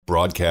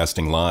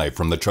Broadcasting live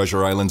from the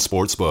Treasure Island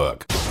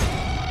Sportsbook.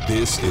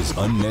 This is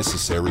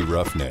Unnecessary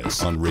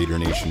Roughness on Raider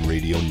Nation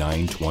Radio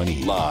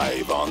 920.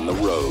 Live on the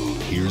road.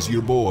 Here's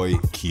your boy,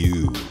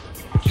 Q.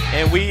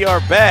 And we are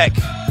back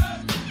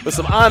with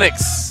some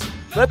Onyx.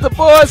 Let the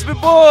boys be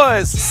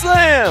boys.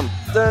 Slam.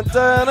 Dun,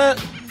 dun, dun,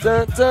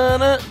 dun, dun,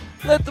 dun.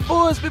 Let the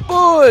boys be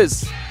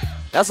boys.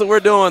 That's what we're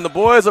doing. The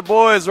boys are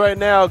boys right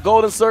now.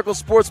 Golden Circle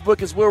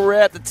Sportsbook is where we're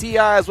at. The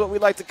TI is what we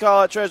like to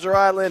call it. Treasure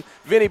Island.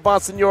 Vinny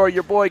Bonsignore,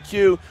 your boy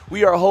Q.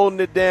 We are holding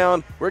it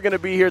down. We're going to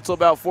be here till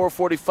about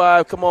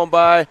 4:45. Come on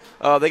by.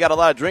 They got a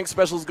lot of drink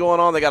specials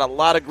going on. They got a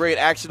lot of great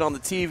action on the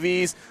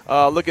TVs.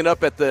 Looking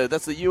up at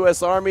that's the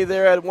U.S. Army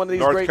there at one of these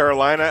North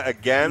Carolina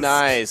against.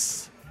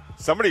 Nice.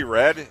 Somebody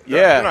read?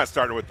 Yeah. They're not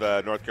starting with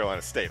North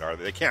Carolina State, are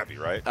they? They can't be,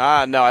 right?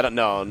 No, I don't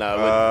know.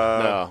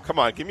 No. Come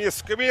on, give me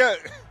a.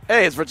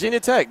 Hey, it's Virginia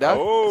Tech, dog.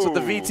 Oh, that's what the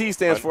VT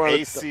stands for.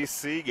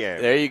 ACC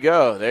game. There you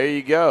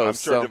go. I'm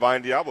sure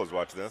Divine Diablo's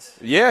watching this.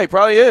 Yeah, he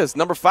probably is.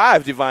 Number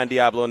 5, Divine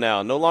Diablo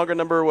now. No longer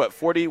number,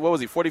 40? What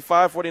was he,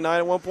 45, 49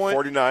 at one point?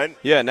 49.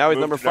 Yeah, now he's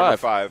number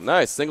 5.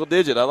 Nice, single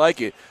digit. I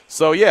like it.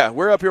 So, yeah,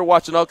 we're up here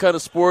watching all kinds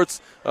of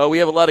sports. We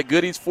have a lot of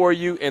goodies for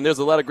you, and there's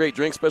a lot of great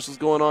drink specials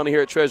going on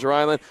here at Treasure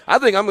Island. I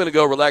think I'm going to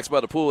go relax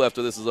by the pool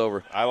after this is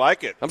over. I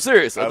like it. I'm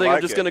serious. I think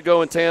I'm just going to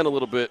go and tan a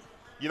little bit.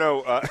 You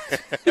know,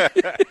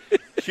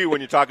 Q,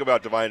 when you talk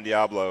about Divine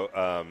Diablo,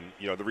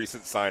 the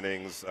recent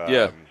signings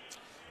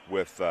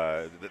with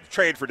the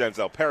trade for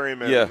Denzel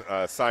Perryman,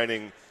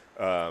 signing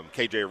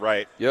KJ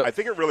Wright, I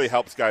think it really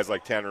helps guys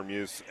like Tanner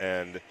Muse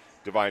and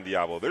Divine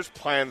Diablo. There's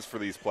plans for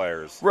these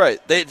players. Right.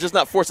 They're just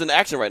not forced into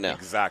action right now.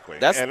 Exactly.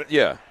 Sorry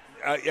to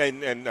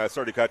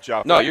cut you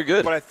off. No, you're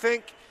good. But I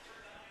think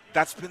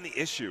that's been the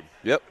issue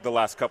the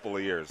last couple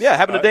of years. Yeah,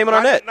 happened to Damon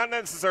Arnett. Not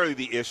necessarily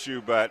the issue,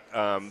 but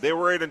they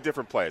were in a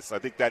different place. I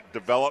think that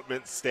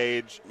development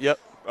stage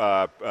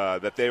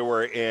that they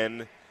were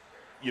in,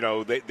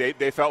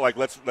 they felt like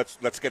let's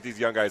get these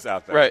young guys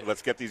out there. Right.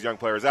 Let's get these young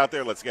players out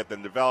there. Let's get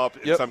them developed.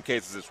 In some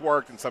cases it's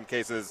worked. In some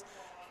cases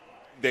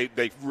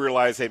they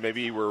realize, hey,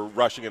 maybe we're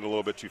rushing it a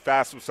little bit too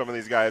fast with some of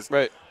these guys.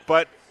 Right.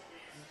 But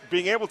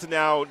being able to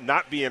now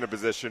not be in a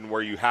position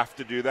where you have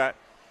to do that,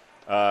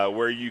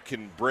 where you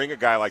can bring a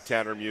guy like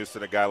Tanner Muse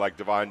and a guy like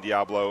Divine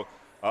Diablo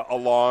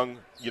along,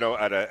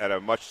 at a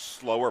much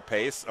slower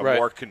pace, a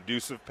more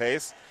conducive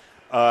pace.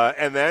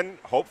 And then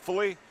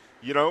hopefully,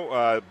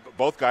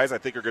 both guys I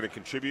think are going to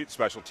contribute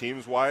special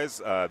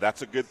teams-wise.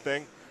 That's a good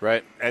thing.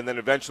 Right. And then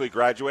eventually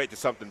graduate to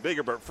something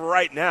bigger. But for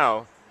right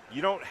now,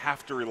 you don't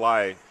have to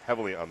rely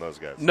heavily on those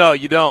guys. No,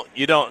 you don't.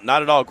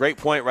 Not at all. Great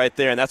point right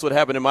there. And that's what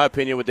happened, in my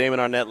opinion, with Damon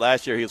Arnett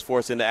last year. He was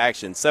forced into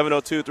action.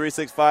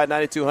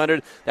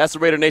 702-365-9200. That's the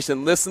Raider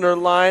Nation listener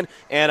line.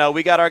 And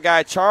we got our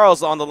guy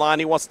Charles on the line.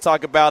 He wants to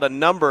talk about a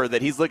number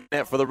that he's looking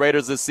at for the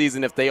Raiders this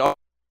season if they are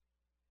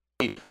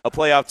a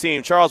playoff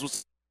team. Charles,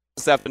 what's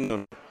this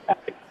afternoon?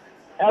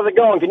 How's it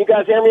going? Can you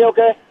guys hear me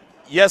okay?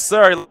 Yes,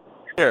 sir.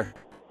 Here.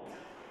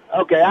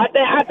 Okay,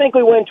 I think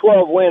we win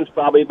 12 wins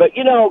probably. But,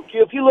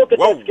 if you look at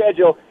the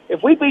schedule,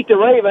 if we beat the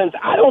Ravens,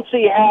 I don't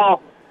see how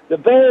the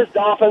Bears,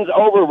 Dolphins,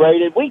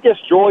 overrated. We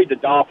destroyed the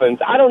Dolphins.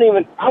 I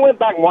went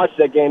back and watched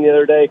that game the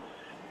other day.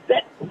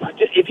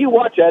 If you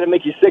watch that, it'll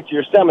make you sick to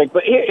your stomach.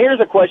 But here's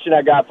a question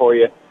I got for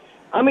you.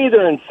 I'm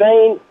either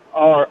insane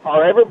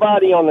or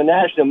everybody on the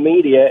national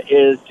media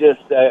is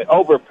just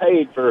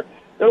overpaid for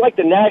 – they're like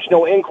the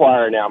National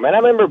Enquirer now, man. I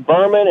remember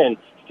Berman and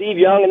Steve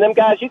Young and them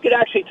guys, you could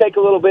actually take a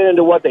little bit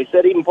into what they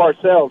said, even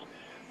Parcells.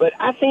 But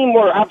I've seen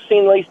at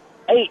least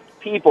 8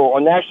 people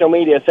on national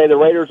media say the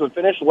Raiders would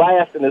finish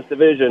last in this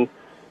division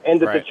and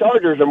that the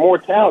Chargers are more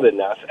talented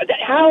than us.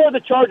 How are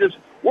the Chargers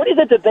 – what is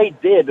it that they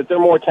did that they're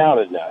more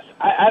talented than us?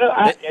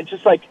 It's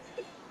just like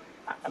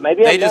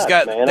maybe they I'm just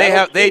nuts, got man.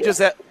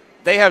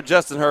 They have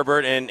Justin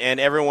Herbert, and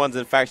everyone's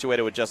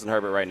infatuated with Justin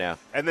Herbert right now.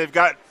 And they've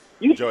got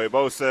Joey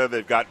Bosa,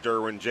 they've got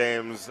Derwin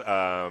James,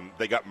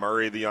 they got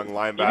Murray, the young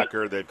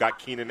linebacker, they've got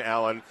Keenan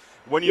Allen.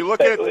 When you look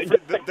at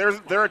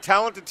it, they're a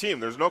talented team.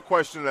 There's no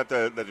question that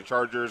the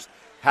Chargers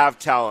have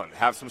talent,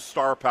 have some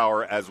star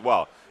power as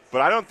well.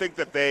 But I don't think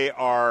that they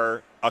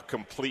are a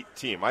complete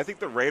team. I think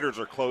the Raiders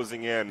are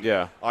closing in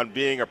on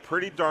being a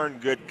pretty darn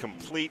good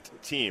complete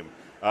team.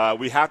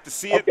 We have to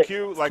see it,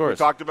 Q, like we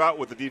talked about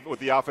with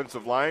the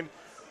offensive line.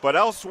 But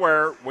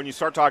elsewhere, when you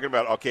start talking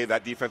about, okay,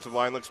 that defensive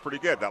line looks pretty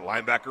good, that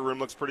linebacker room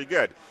looks pretty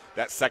good,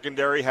 that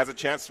secondary has a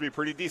chance to be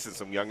pretty decent.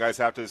 Some young guys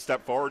have to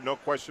step forward, no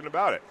question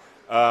about it.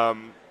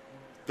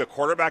 The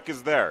quarterback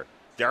is there.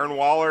 Darren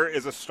Waller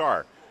is a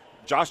star.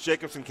 Josh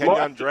Jacobs and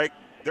Kenyon Drake,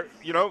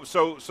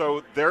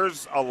 so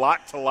there's a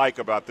lot to like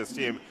about this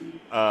team.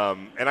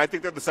 And I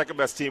think they're the second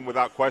best team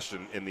without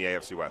question in the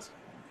AFC West.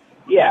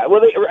 Yeah,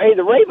 well,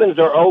 the Ravens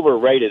are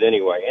overrated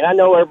anyway. And I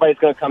know everybody's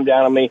going to come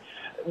down on me.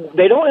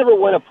 They don't ever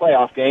win a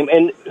playoff game.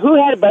 And who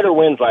had better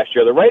wins last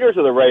year, the Raiders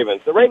or the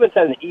Ravens? The Ravens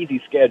had an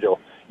easy schedule.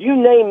 You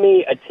name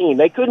me a team.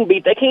 They can't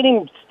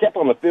even step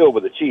on the field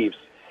with the Chiefs.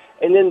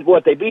 And then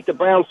they beat the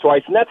Browns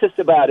twice, and that's just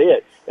about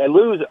it.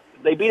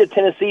 They beat a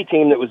Tennessee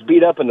team that was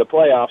beat up in the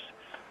playoffs.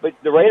 But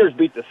the Raiders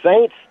beat the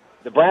Saints,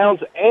 the Browns,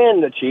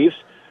 and the Chiefs.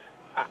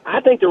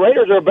 I think the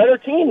Raiders are a better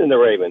team than the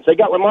Ravens. They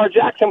got Lamar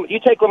Jackson. You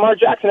take Lamar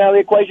Jackson out of the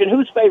equation,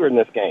 who's favored in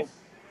this game?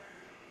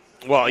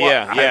 Well,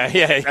 yeah.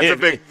 That's a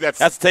big.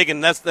 That's an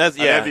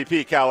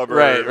MVP caliber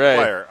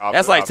player.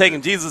 That's like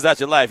taking Jesus out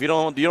your life. You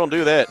don't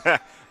do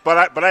that.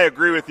 But I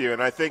agree with you,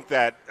 and I think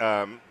that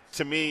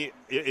to me,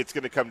 it's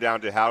going to come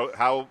down to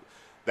how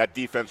that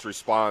defense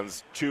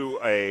responds to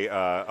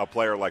a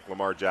player like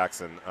Lamar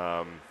Jackson,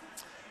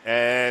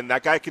 and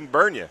that guy can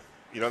burn you.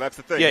 That's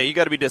the thing. Yeah, you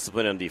got to be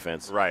disciplined on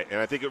defense. Right, and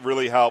I think it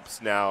really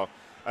helps now,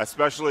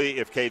 especially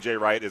if KJ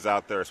Wright is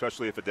out there,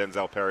 especially if a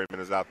Denzel Perryman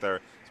is out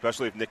there,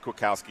 especially if Nick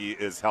Kwiatkowski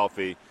is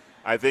healthy.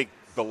 I think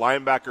the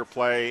linebacker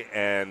play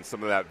and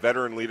some of that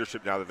veteran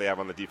leadership now that they have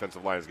on the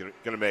defensive line is going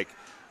to make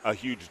a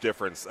huge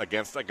difference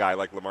against a guy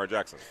like Lamar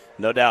Jackson.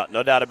 No doubt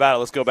about it.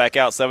 Let's go back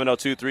out,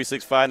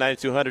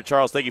 702-365-9200.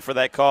 Charles, thank you for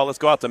that call. Let's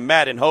go out to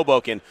Matt in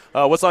Hoboken.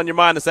 What's on your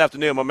mind this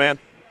afternoon, my man?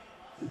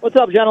 What's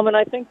up, gentlemen?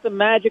 I think the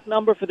magic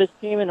number for this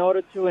team in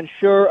order to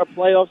ensure a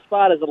playoff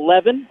spot is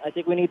 11. I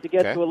think we need to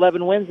get to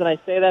 11 wins, and I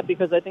say that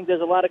because I think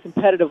there's a lot of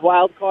competitive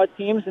wild card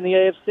teams in the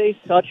AFC,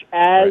 such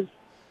as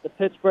the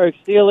Pittsburgh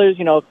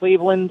Steelers,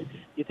 Cleveland.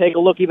 You take a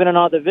look even in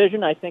our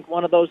division, I think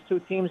one of those two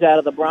teams out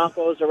of the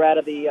Broncos or out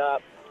of the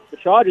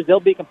Chargers, they'll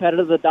be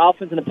competitive. The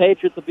Dolphins and the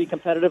Patriots will be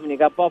competitive, and you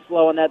got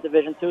Buffalo in that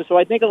division too. So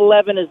I think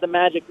 11 is the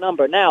magic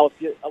number. Now, if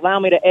you allow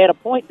me to add a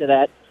point to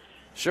that.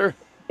 Sure.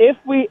 If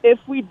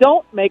we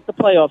don't make the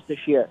playoffs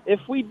this year,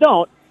 if we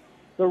don't,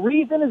 the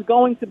reason is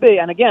going to be,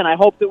 and again, I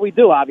hope that we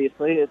do,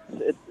 obviously,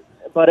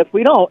 but if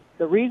we don't,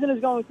 the reason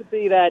is going to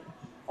be that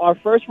our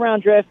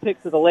first-round draft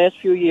picks of the last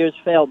few years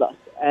failed us.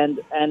 And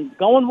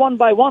going one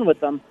by one with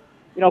them,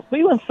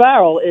 Cleveland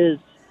Farrell is,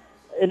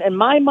 in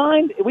my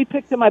mind, we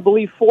picked him, I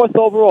believe, 4th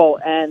overall,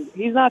 and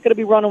he's not going to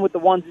be running with the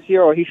ones this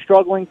year, or he's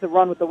struggling to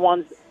run with the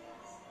ones.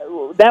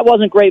 That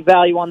wasn't great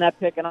value on that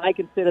pick, and I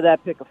consider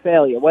that pick a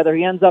failure. Whether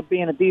he ends up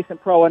being a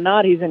decent pro or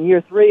not, he's in year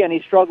 3, and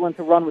he's struggling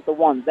to run with the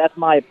ones. That's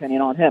my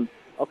opinion on him.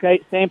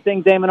 Okay, same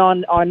thing, Damon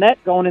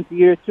Arnett, going into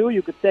year 2.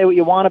 You could say what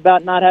you want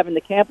about not having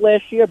the camp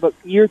last year, but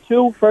year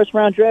 2,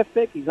 first-round draft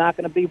pick, he's not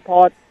going to be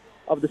part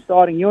of the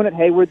starting unit.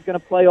 Hayward's going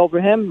to play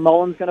over him.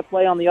 Mullen's going to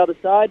play on the other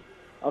side.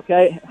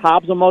 Okay,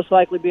 Hobbs will most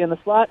likely be in the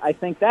slot. I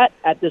think that,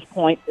 at this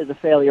point, is a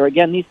failure.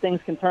 Again, these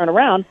things can turn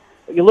around.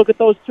 You look at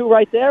those two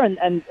right there,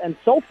 and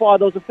so far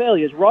those are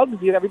failures. Ruggs,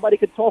 everybody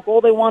could talk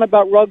all they want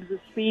about Ruggs'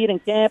 speed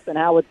and camp and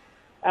how it's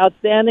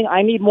outstanding.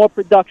 I need more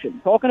production.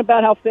 Talking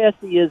about how fast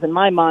he is, in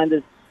my mind,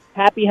 is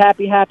happy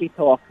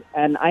talk,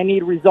 and I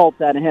need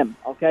results out of him.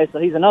 Okay, so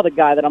he's another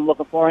guy that I'm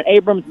looking for, and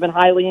Abrams has been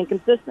highly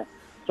inconsistent.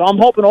 So I'm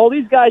hoping all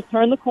these guys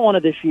turn the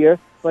corner this year,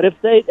 but if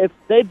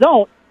they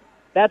don't,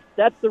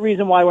 that's the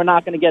reason why we're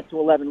not going to get to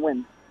 11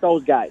 wins,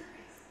 those guys.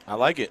 I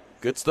like it.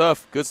 Good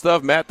stuff,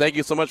 Matt. Thank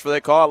you so much for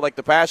that call. I like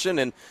the passion,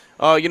 and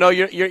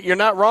you're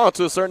not wrong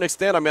to a certain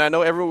extent. I mean, I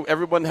know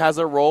everyone has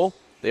their role.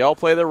 They all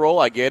play their role.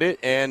 I get it,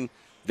 and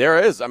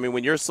there is. I mean,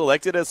 when you're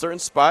selected at a certain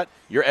spot,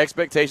 your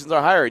expectations are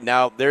higher.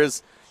 Now,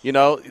 there's, you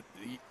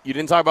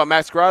didn't talk about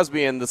Max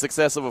Crosby and the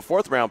success of a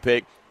 4th-round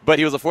pick, but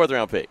he was a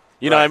 4th-round pick.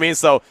 You know what I mean?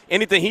 So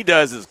anything he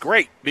does is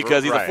great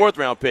because he's a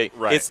 4th-round pick.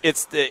 Right.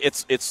 It's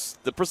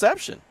the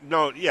perception.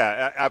 No,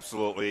 yeah,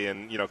 absolutely.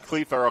 And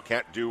Cleve Farrell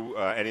can't do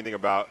anything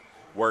about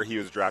where he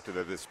was drafted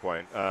at this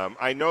point.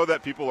 I know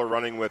that people are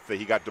running with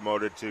he got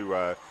demoted to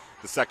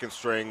the 2nd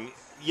string.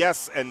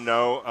 Yes and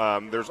no.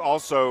 There's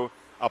also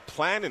a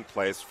plan in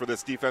place for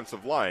this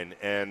defensive line,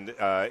 and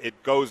it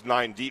goes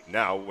 9 deep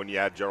now when you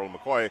add Gerald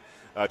McCoy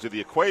to the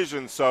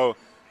equation. So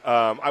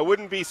I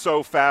wouldn't be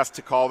so fast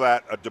to call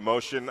that a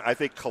demotion. I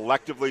think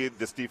collectively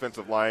this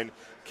defensive line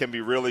can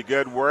be really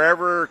good.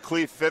 Wherever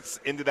Cleve fits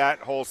into that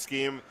whole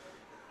scheme,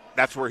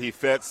 that's where he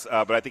fits.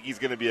 But I think he's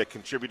going to be a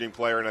contributing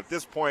player, and at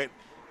this point,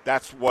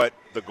 that's what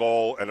the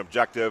goal and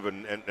objective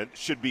and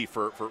should be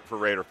for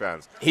Raider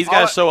fans. He's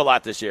got to show a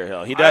lot this year,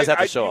 Hill. He does have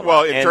to show a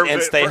lot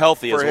and stay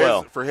healthy as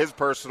well. For his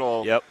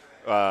personal,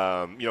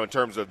 in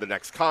terms of the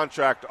next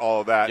contract,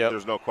 all of that,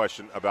 there's no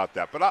question about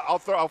that. But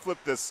I'll flip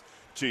this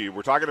to you.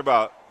 We're talking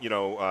about,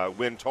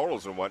 win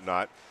totals and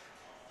whatnot.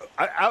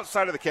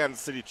 Outside of the Kansas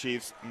City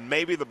Chiefs,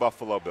 maybe the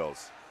Buffalo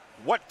Bills.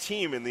 What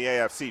team in the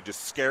AFC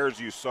just scares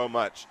you so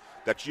much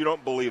that you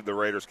don't believe the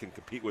Raiders can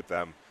compete with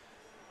them?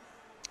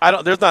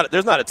 There's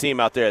not a team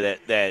out there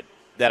that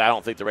I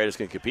don't think the Raiders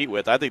can compete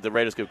with. I think the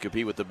Raiders could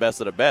compete with the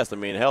best of the best. I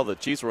mean, hell, the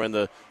Chiefs were in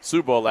the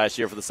Super Bowl last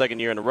year for the 2nd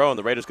year in a row, and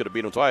the Raiders could have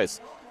beat them twice.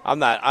 I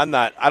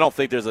don't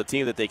think there's a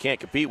team that they can't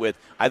compete with.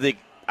 I think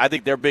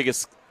their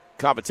biggest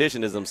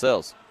competition is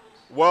themselves.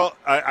 Well,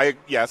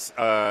 yes.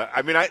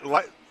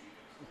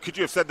 Could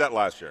you have said that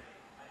last year?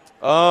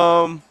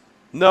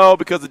 No,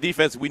 because the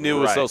defense we knew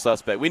was so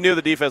suspect. We knew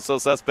the defense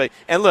was so suspect.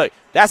 And look,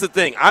 that's the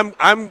thing. I'm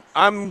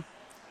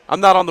I'm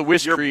not on the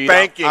wish You're creed.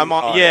 banking I'm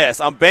on yes,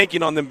 I'm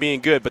banking on them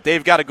being good, but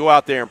they've got to go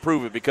out there and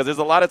prove it because there's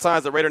a lot of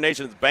times that Raider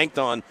Nation has banked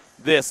on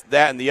this,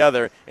 that, and the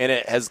other, and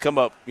it has come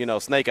up,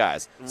 snake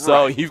eyes.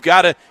 So you've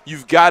got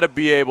to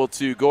be able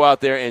to go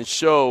out there and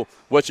show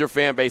what your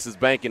fan base is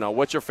banking on,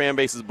 what your fan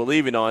base is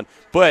believing on.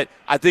 But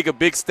I think a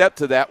big step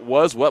to that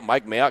was what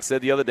Mike Mayock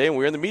said the other day when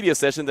we were in the media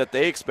session, that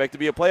they expect to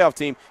be a playoff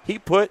team. He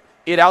put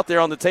it out there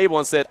on the table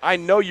and said, I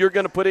know you're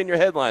going to put in your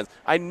headlines.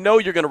 I know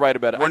you're going to write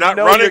about it. We're not I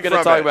know running you're going to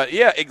from talk it. about it.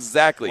 Yeah,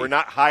 exactly. We're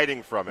not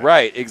hiding from it.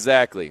 Right,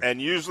 exactly.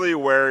 And usually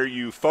where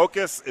you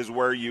focus is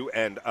where you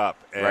end up.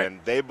 And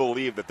Right. they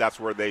believe that that's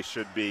where they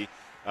should be.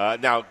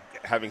 Now,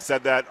 having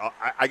said that,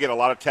 I get a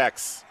lot of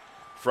texts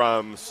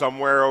from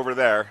somewhere over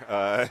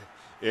there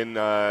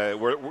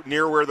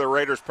near where the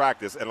Raiders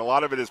practice, and a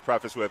lot of it is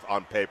prefaced with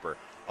on paper.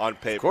 On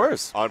paper. Of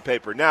course. On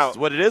paper. Now, That's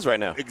what it is right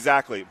now.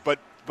 exactly. But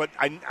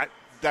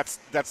that's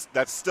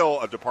still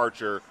a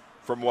departure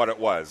from what it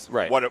was.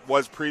 Right. What it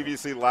was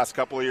previously the last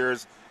couple of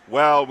years.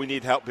 Well, we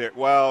need help here.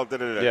 Well,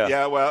 Yeah.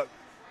 yeah. Well,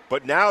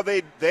 but now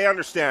they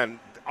understand.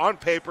 On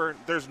paper,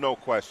 there's no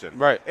question.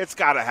 Right. It's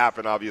got to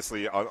happen,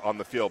 obviously, on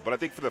the field. But I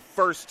think for the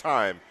first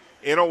time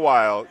in a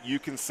while, you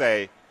can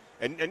say,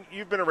 and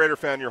you've been a Raider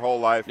fan your whole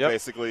life, Yep.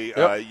 basically.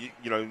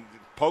 Yep.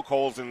 Poke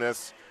holes in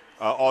this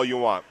all you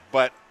want.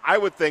 But I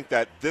would think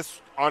that this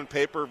on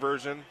paper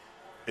version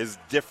is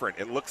different.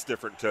 It looks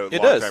different to It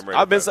longtime does.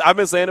 Raider fans. I've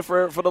been saying it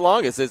for the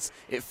longest.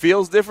 It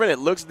feels different. It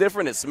looks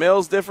different. It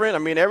smells different. I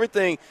mean,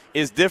 everything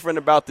is different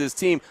about this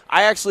team.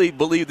 I actually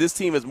believe this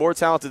team is more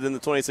talented than the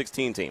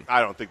 2016 team.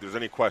 I don't think there's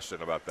any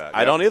question about that.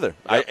 I don't either.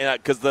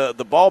 Yep. Because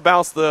the ball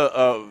bounced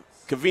the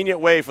convenient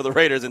way for the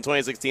Raiders in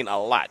 2016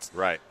 a lot.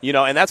 Right.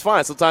 And that's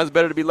fine. Sometimes it's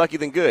better to be lucky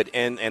than good.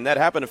 And that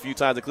happened a few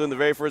times, including the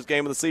very first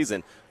game of the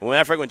season.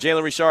 When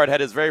Jalen Richard had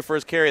his very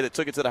first carry that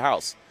took it to the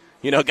house.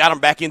 Got him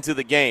back into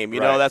the game.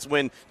 Right. That's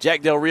when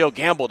Jack Del Rio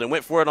gambled and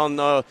went for it on,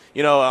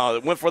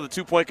 went for the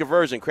 2-point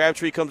conversion.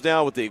 Crabtree comes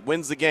down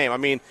wins the game. I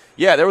mean,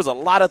 yeah, there was a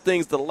lot of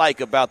things to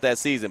like about that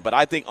season. But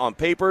I think on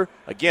paper,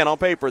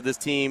 this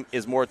team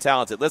is more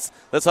talented. Let's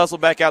hustle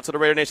back out to the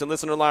Raider Nation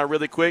listener line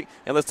really quick,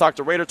 and let's talk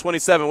to Raider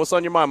 27. What's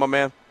on your mind, my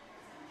man?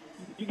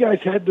 You guys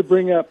had to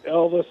bring up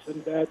Elvis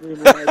and Bad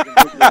Room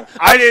Live.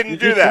 I didn't You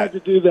do just that. had to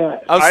do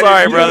that. I'm I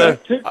sorry, didn't-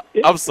 brother.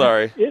 I'm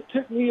sorry. It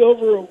took me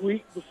over a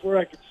week before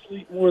I could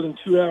sleep more than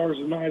 2 hours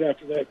a night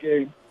after that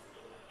game.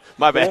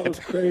 My That bad. was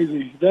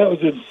crazy. That was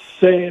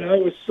insane. I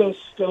was so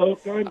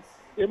stoked. I'm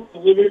in the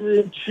living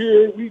room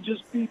cheering. We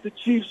just beat the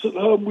Chiefs at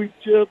home. We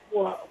just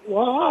what?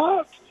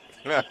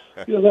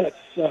 That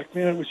sucked,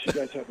 man. I wish you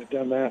guys hadn't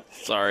done that.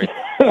 Sorry.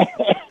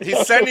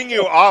 He's sending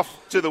you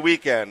off to the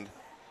weekend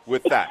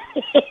with that.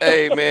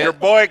 Hey, man. Your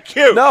boy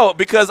Q. No,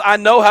 because I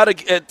know how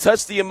to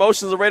touch the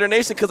emotions of Raider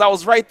Nation because I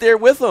was right there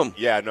with them.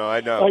 Yeah, no,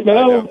 I know.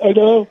 I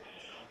know.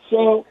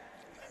 So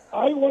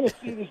I want to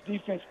see this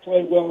defense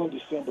play well in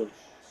December.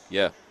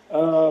 Yeah.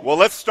 Well,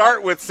 let's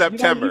start with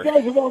September. You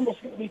guys have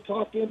almost got me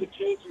talked into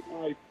changing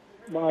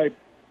my.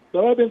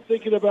 But I've been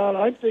thinking about.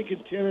 I'm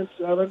thinking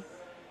 10-7,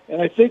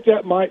 and I think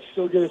that might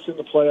still get us in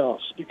the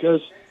playoffs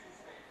because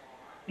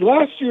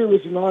last year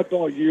was an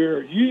oddball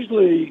year.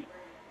 Usually,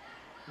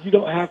 you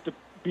don't have to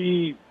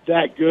be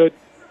that good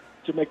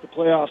to make the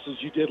playoffs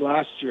as you did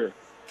last year,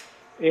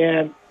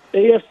 and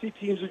AFC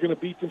teams are going to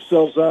beat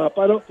themselves up.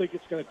 I don't think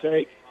it's going to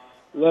take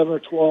 11 or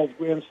 12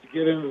 wins to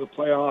get into the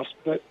playoffs,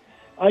 but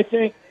I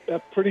think a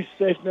pretty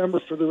safe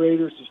number for the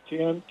Raiders is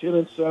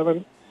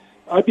 10-7.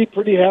 I'd be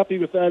pretty happy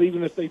with that,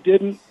 even if they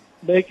didn't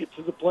make it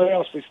to the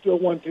playoffs. They still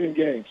won 10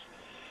 games.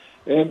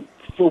 And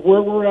for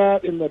where we're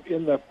at in the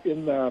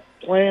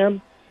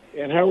plan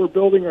and how we're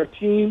building our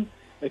team,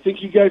 I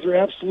think you guys are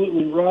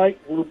absolutely right.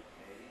 We're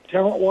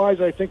talent-wise,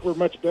 I think we're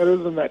much better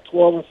than that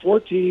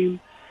 12-14.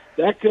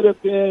 That could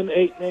have been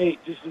 8-8,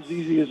 just as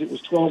easy as it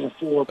was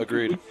 12-4.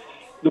 Agreed.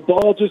 The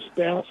ball just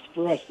bounced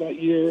for us that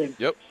year, and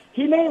Yep.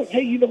 who knows?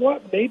 Hey, you know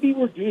what? Maybe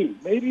we're due.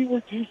 Maybe we're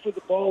due for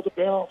the ball to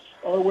bounce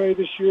our way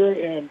this year,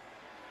 and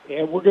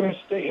we're going to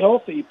stay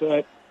healthy.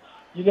 But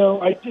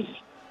I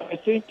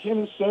think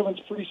 10-7 is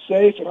pretty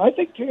safe, and I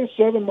think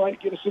 10-7 might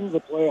get us into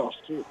the playoffs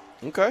too.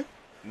 Okay.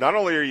 Not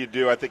only are you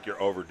due, I think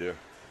you're overdue,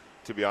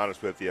 to be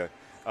honest with you.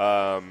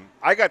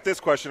 I got this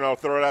question. I'll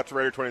throw it out to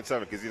Raider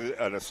 27 because he's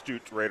an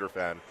astute Raider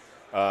fan,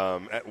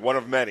 one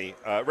of many.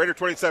 Raider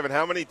 27,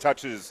 how many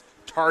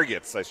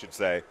targets, I should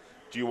say,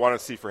 do you want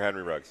to see for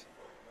Henry Ruggs?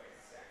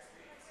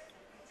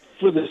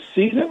 For the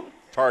season,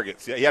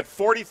 Targets. Yeah, he had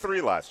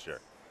 43 last year.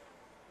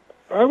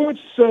 I would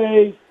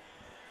say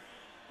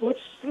let's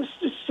just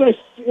say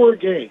 4 a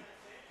game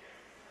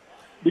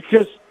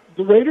because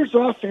the Raiders'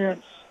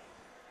 offense.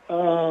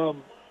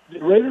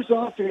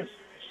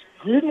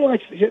 Gruden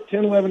likes to hit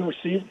 10-11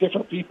 receive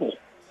different people.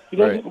 He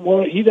doesn't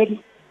want. He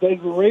doesn't. The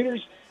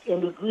Raiders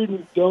under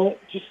Gruden don't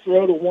just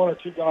throw to 1 or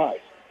 2 guys.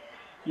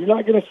 You're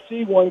not going to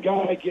see one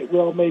guy get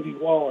maybe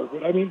Waller,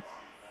 but I mean,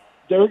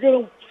 they're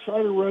going to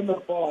try to run the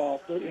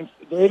ball.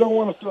 They don't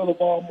want to throw the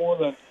ball more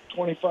than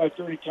 25,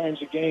 30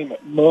 times a game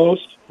at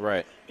most.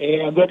 Right.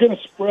 And they're going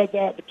to spread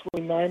that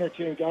between 9 or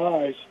 10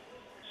 guys.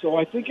 So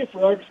I think if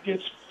Ruggs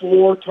gets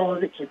 4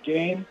 targets a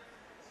game,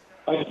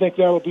 I think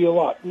that'll be a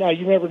lot. Now,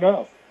 you never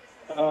know.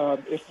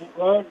 If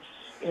Ruggs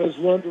has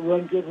learned to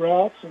run good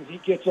routes and he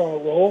gets on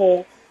a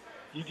roll,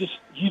 you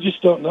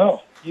just don't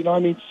know. You know, I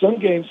mean, some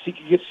games he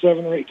could get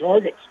 7 or 8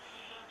 targets.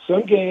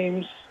 Some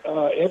games,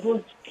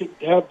 Edwards could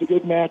have the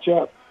good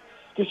matchup.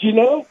 Because you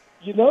know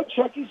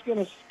Chucky's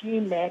going to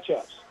scheme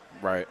matchups.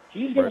 Right.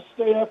 He's going to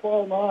stay up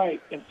all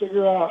night and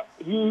figure out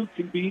who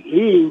can beat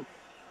who,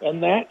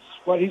 and that's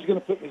what he's going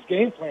to put in his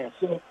game plan.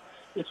 So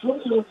it's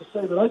really hard to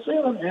say, but I'd say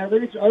on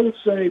average, I would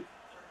say,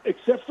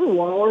 except for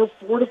Waller,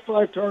 4 to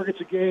 5 targets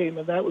a game,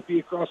 and that would be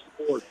across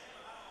the board.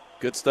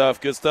 Good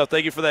stuff. Good stuff.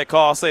 Thank you for that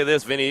call. I'll say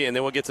this, Vinny, and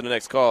then we'll get to the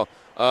next call.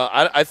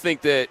 I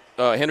think that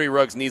Henry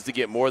Ruggs needs to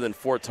get more than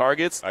 4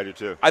 targets. I do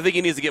too. I think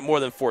he needs to get more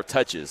than 4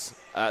 touches.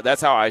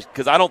 That's how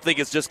because I don't think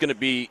it's just going to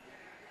be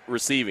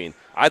receiving.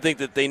 I think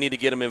that they need to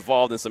get him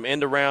involved in some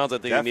end arounds. I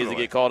think he needs to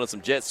get called in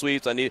some jet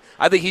sweeps. I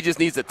think he just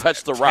needs to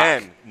touch the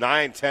rock.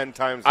 9, 10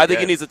 times. I think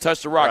he needs to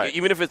touch the rock, right.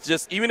 even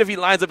if he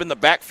lines up in the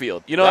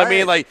backfield. You know what I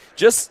mean? Like,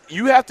 just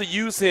you have to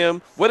use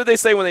him. What did they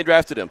say when they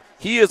drafted him?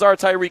 He is our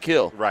Tyreek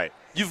Hill. Right.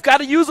 You've got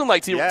to use him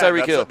like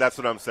Tyreek Hill. That's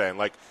what I'm saying.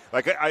 Like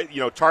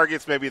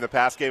targets maybe in the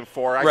pass game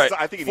 4. Right.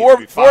 I think it needs to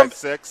be 5,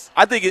 6.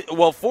 I think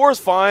 4 is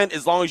fine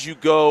as long as you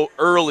go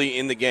early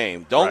in the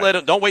game. Don't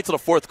wait till the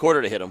fourth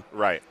quarter to hit him.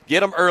 Right.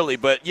 Get him early.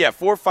 But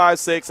 4, 5,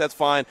 6, that's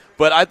fine.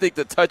 But I think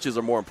the touches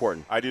are more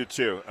important. I do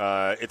too.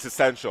 It's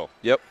essential.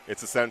 Yep.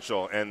 It's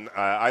essential. And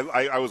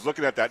I was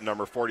looking at that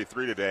number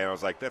 43 today, and I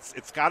was like,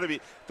 it's got to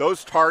be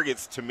those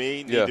targets to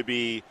me need to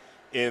be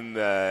in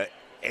the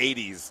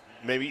 80s.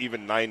 Maybe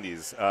even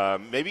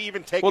 90s. Maybe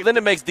even take. Well, then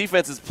it makes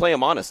defenses play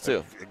him honest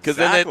too, because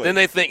then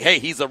they think, hey,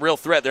 he's a real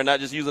threat. They're not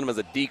just using him as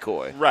a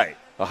decoy. Right.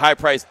 A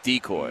high-priced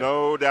decoy.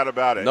 No doubt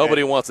about it.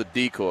 Nobody wants a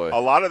decoy.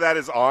 A lot of that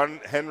is on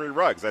Henry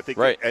Ruggs, I think.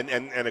 Right. And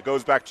it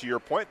goes back to your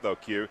point, though,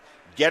 Q.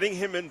 Getting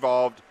him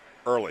involved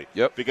early.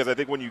 Yep. Because I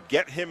think when you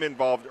get him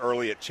involved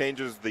early, it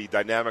changes the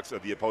dynamics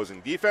of the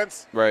opposing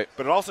defense. Right.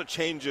 But it also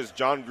changes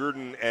John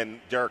Gruden and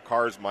Derek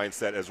Carr's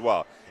mindset as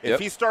well. If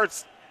he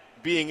starts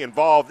being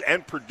involved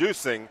and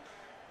producing,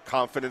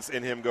 confidence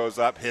in him goes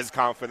up. His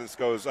confidence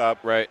goes up.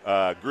 Right.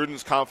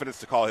 Gruden's confidence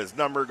to call his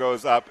number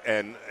goes up,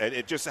 and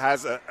it just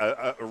has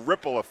a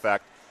ripple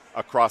effect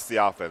across the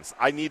offense.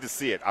 I need to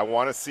see it. I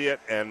want to see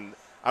it, and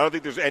I don't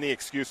think there's any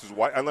excuses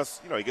why,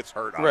 unless he gets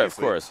hurt. Obviously. Right, of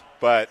course.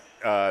 But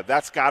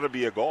that's got to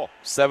be a goal.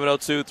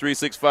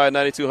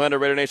 702-365-9200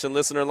 Raider Nation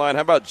listener line.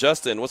 How about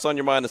Justin? What's on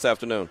your mind this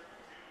afternoon?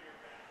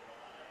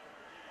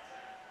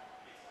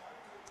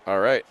 All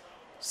right.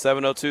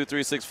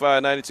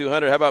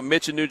 702-365-9200. How about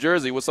Mitch in New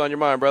Jersey? What's on your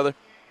mind, brother?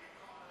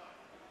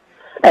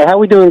 Hey, how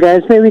we doing,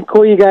 guys? Maybe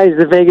call you guys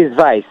the Vegas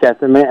Vice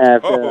after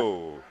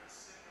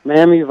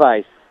Miami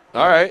Vice.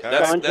 All right.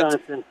 Don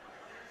Johnson.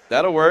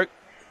 That'll work.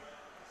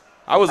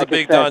 I was a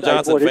big Don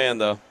Johnson fan,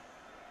 though.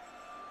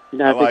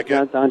 You're not a big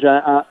Don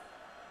Johnson.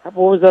 What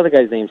was the other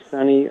guy's name?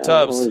 Sonny?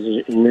 Tubbs.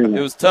 It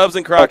was Tubbs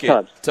and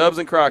Crockett. Tubbs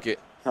and Crockett.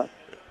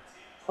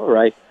 All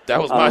right.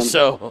 That was my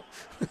show.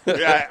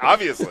 Yeah,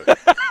 obviously.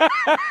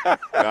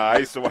 I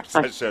used to watch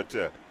that show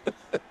too.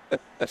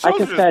 Shows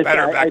were just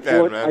better back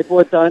then, man. I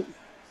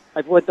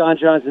bought Don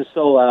Johnson's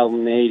solo album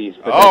in the '80s.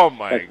 Oh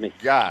my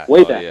God!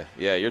 Way back.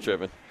 Yeah, you're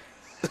tripping.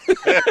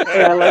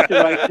 Hey, I like the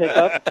right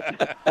pickup.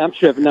 I'm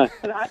tripping. No,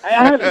 I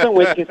have some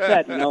with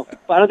cassette, but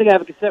I don't think I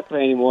have a cassette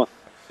player anymore.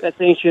 That's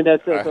ancient. Those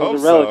are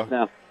relics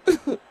now.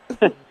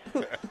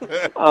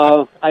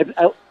 I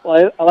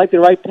like the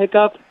right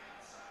pickup.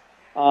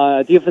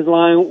 Defensive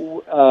line,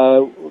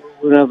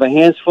 we don't have a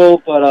hands full,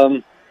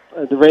 but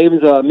the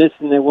Ravens are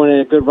missing. They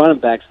wanted a good running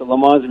back, so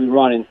Lamar's will be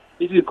running.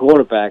 He's a good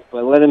quarterback,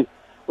 but let him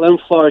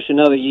flourish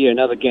another year,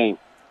 another game.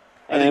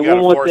 And you got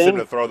to force him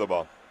to throw the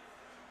ball.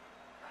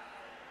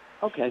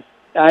 Okay,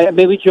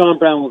 maybe John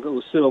Brown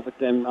will sit over with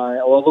them,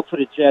 or look for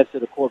the Jets or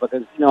the quarterback.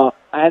 Because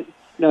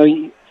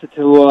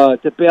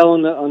to bail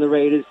on the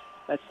Raiders,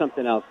 that's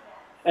something else.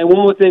 And one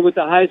more thing with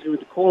the Heisman with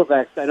the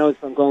quarterbacks. I know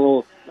I'm going a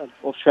little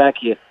off track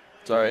here.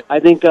 It's all right. I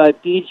think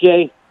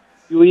DJ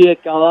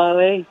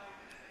Uiagalelei, if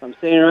I'm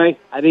saying it right,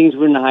 I think he's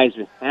winning the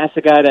Heisman. And that's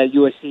the guy that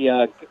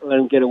USC let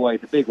him get away,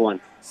 the big one.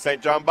 St.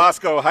 John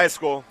Bosco High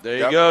School. There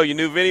you go. You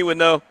knew Vinny would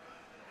know.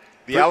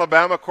 The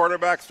Alabama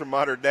quarterbacks from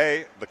modern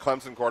day, the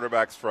Clemson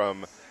quarterbacks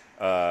from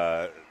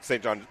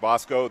St. John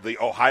Bosco. The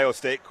Ohio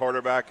State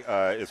quarterback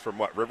is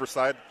from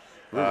Riverside.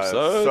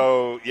 Riverside.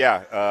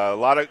 A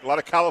lot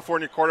of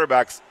California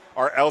quarterbacks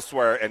are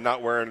elsewhere and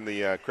not wearing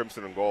the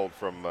crimson and gold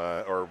from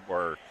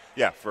for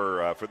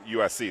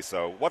USC.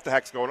 So what the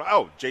heck's going on?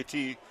 Oh,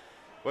 JT,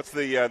 what's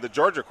the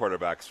Georgia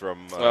quarterbacks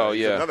from?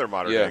 Another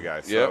modern day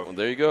guy. So, well,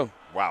 there you go.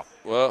 Wow.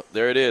 Well,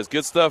 there it is.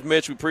 Good stuff,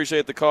 Mitch. We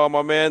appreciate the call,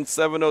 my man.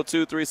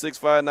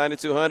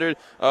 702-365-9200.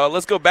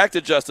 Let's go back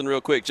to Justin real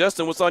quick.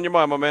 Justin, what's on your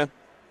mind, my man?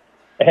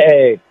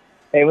 Hey,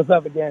 what's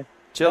up again?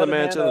 Chilling,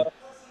 man. Chilling.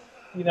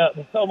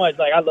 There's so much.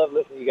 I love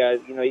listening to you guys.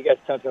 You guys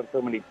touch on so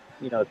many,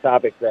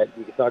 topics that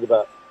we can talk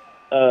about.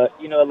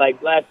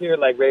 Last year,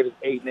 Ravens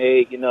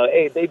 8-8.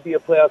 Hey, they'd be a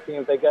playoff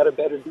team if they got a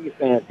better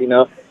defense.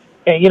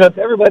 And,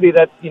 to everybody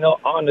that's,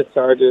 on the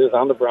Chargers,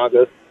 on the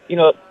Broncos,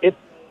 it's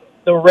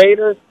the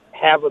Raiders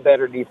have a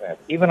better defense.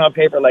 Even on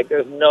paper, like,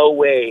 there's no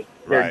way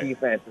their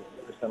defense is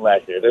worse than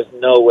last year. There's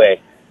no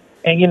way.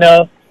 And,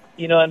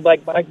 and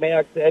like Mike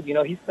Mayock said,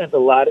 he spends a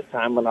lot of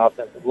time on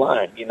offensive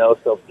line,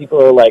 so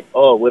people are like,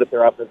 oh, what if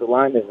their offensive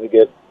line isn't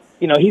good?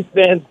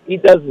 He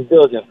does his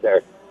diligence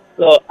there.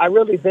 So I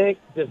really think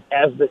just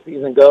as the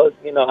season goes,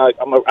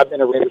 I've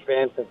been a Raiders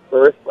fan since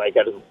birth. Like,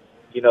 I just,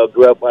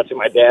 grew up watching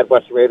my dad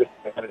watch the Raiders.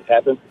 It just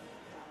happened,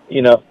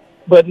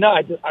 But no,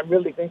 I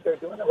really think they're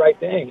doing the right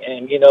thing.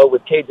 And,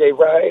 with KJ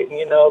Wright,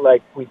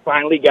 like, we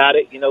finally got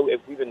it.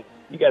 If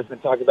you guys have been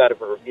talking about it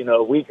for,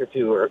 a week or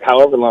two or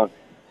however long.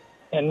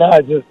 And no,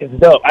 it's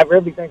dope. I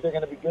really think they're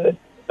going to be good.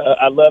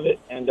 I love it.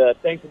 And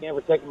thanks again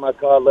for taking my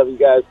call. Love you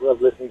guys.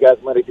 Love listening to you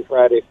guys Monday through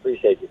Friday.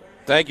 Appreciate you.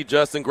 Thank you,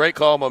 Justin. Great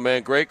call, my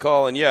man. Great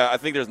call. And, yeah, I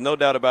think there's no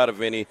doubt about it,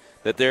 Vinny,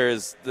 that there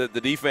is the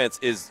defense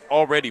is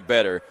already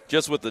better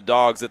just with the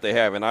dogs that they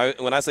have. And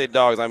when I say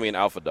dogs, I mean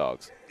alpha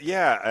dogs.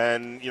 Yeah,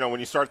 and, when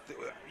you start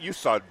you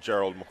saw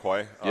Gerald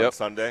McCoy on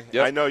Sunday.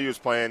 Yep. I know he was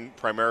playing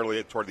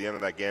primarily toward the end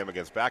of that game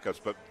against backups,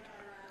 but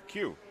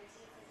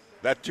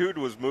that dude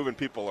was moving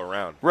people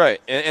around.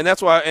 Right, and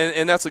that's why,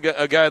 and that's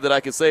a guy that I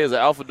can say is an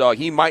alpha dog.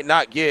 He might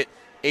not get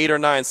 8 or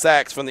 9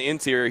 sacks from the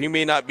interior. He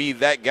may not be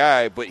that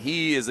guy, but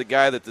he is a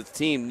guy that the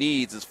team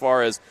needs as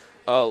far as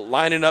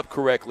lining up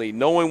correctly,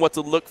 knowing what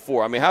to look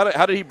for. I mean,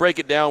 how did he break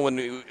it down when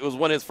it was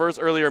one of his first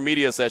earlier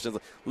media sessions?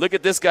 Look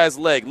at this guy's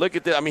leg. Look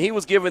at this. I mean, he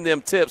was giving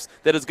them tips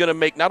that is going to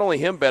make not only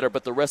him better,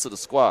 but the rest of the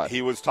squad.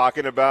 He was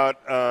talking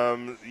about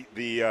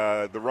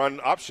the run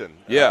option.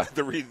 Yeah,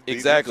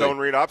 exactly. Zone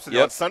read option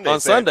on Sunday. On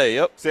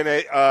Sunday, saying,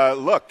 hey,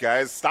 look,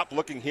 guys, stop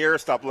looking here,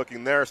 stop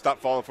looking there, stop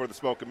falling for the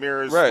smoke and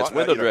mirrors. Right, it's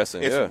window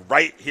dressing. It's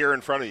right here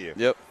in front of you.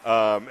 Yep.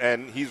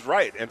 And he's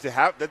right. And to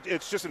have that,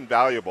 it's just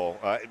invaluable.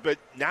 But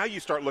now you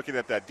start looking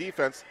at that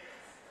defense,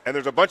 and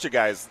there's a bunch of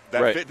guys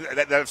that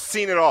that have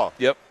seen it all.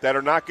 Yep. That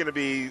are not going to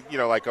be,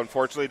 like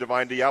unfortunately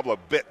Divine Diablo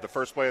bit the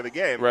first play of the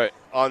game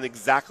on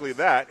exactly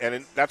that,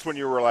 and that's when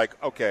you were like,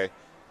 okay,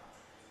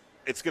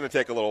 it's going to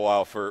take a little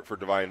while for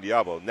Divine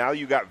Diablo. Now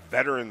you got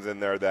veterans in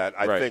there that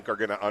I think are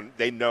going to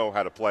they know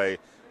how to play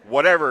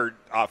whatever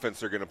offense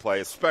they're going to play,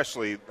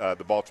 especially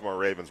the Baltimore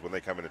Ravens when they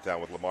come into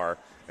town with Lamar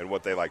and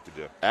what they like to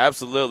do.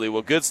 Absolutely.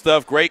 Well, good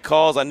stuff. Great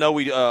calls. I know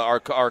we our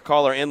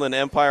caller, Inland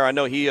Empire, I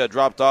know he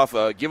dropped off.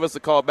 Give us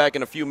a call back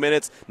in a few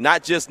minutes,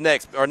 not just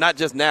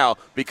now,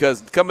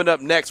 because coming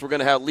up next, we're going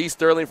to have Lee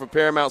Sterling from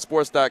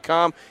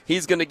ParamountSports.com.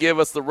 He's going to give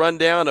us the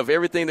rundown of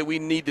everything that we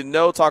need to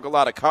know, talk a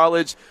lot of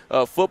college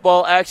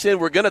football action.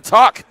 We're going to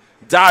talk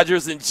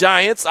Dodgers and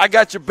Giants. I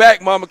got your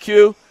back, Mama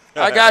Q.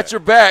 I got your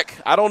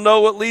back. I don't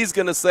know what Lee's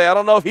going to say. I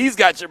don't know if he's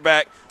got your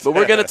back, but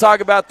we're going to talk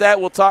about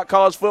that. We'll talk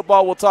college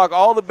football. We'll talk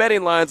all the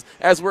betting lines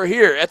as we're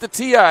here at the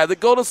TI, the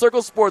Golden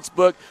Circle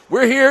Sportsbook.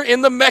 We're here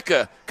in the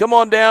Mecca. Come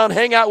on down.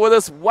 Hang out with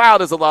us. Wow,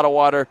 there's a lot of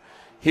water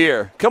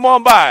here. Come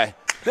on by.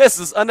 This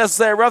is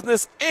Unnecessary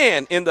Roughness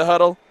and In the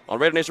Huddle on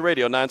Raider Nation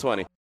Radio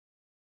 920.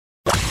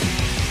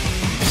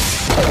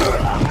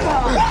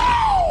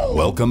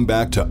 Welcome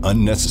back to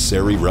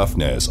Unnecessary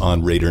Roughness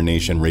on Raider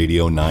Nation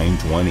Radio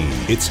 920.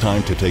 It's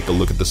time to take a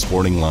look at the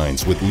sporting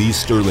lines with Lee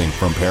Sterling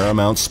from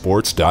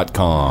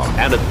ParamountSports.com.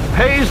 And it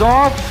pays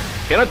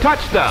off in a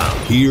touchdown.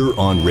 Here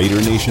on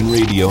Raider Nation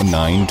Radio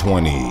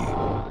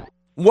 920.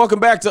 Welcome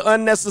back to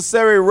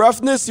Unnecessary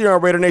Roughness here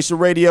on Raider Nation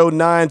Radio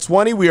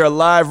 920. We are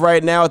live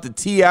right now at the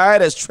TI.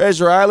 That's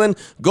Treasure Island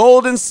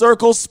Golden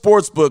Circle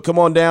Sportsbook. Come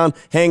on down,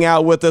 hang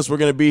out with us. We're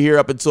going to be here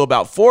up until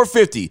about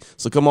 4:50.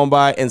 So come on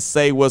by and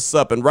say what's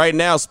up. And right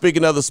now,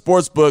 speaking of the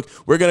sportsbook,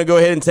 we're going to go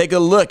ahead and take a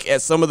look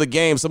at some of the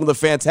games, some of the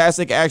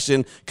fantastic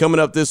action coming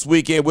up this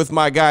weekend with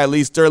my guy,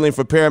 Lee Sterling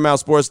from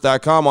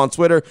ParamountSports.com on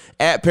Twitter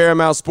at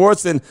Paramount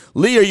Sports. And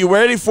Lee, are you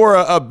ready for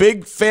a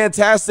big,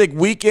 fantastic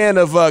weekend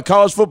of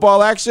college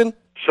football action?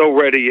 So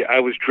ready. I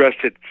was dressed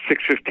at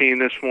 6:15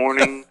 this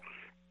morning,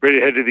 ready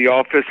to head to the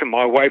office, and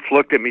my wife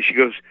looked at me. She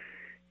goes,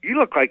 "You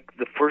look like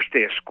the first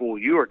day of school.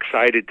 You are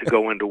excited to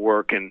go into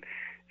work and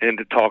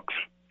to talk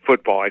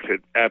football." I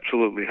said,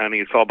 "Absolutely, honey.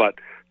 It's all about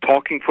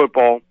talking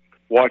football,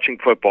 watching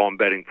football, and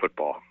betting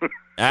football."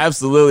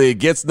 Absolutely. It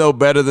gets no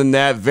better than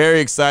that.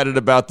 Very excited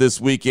about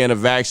this weekend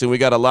of action. We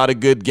got a lot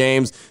of good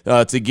games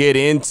to get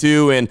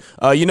into. And,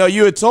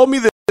 you had told me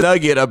the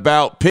nugget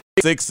about pick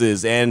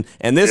sixes, and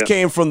this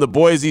came from the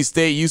Boise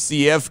State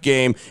UCF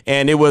game,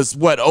 and it was,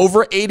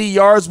 over 80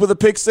 yards with a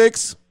pick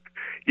six?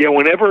 Yeah,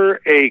 whenever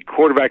a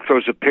quarterback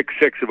throws a pick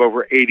six of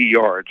over 80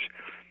 yards,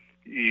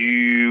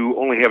 you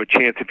only have a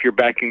chance if you're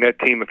backing that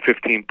team at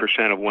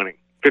 15% of winning,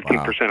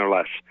 15% or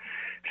less.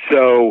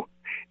 So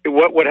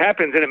what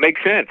happens, and it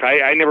makes sense,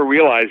 I never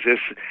realized this,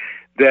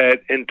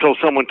 that until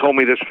someone told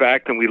me this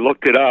fact and we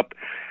looked it up.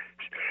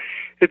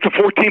 It's a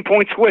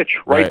 14-point switch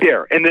right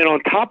there. And then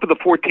on top of the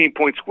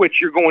 14-point switch,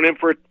 you're going in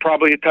for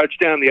probably a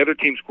touchdown. The other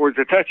team scores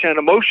a touchdown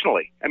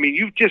emotionally. I mean,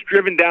 you've just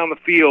driven down the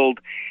field,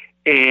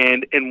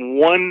 and in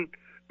one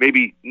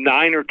maybe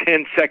 9 or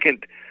 10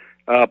 second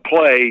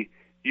play,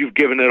 you've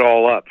given it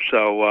all up.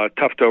 So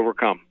tough to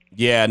overcome.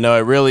 Yeah, no,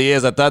 it really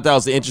is. I thought that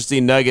was an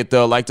interesting nugget,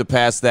 though. I'd like to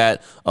pass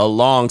that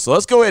along. So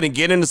let's go ahead and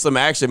get into some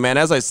action, man.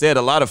 As I said,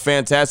 a lot of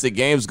fantastic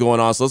games going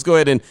on. So let's go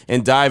ahead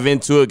and dive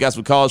into it. Got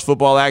some college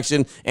football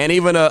action and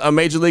even a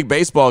Major League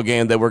Baseball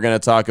game that we're going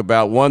to talk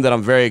about, one that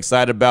I'm very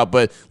excited about.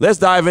 But let's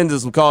dive into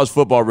some college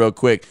football real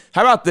quick.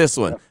 How about this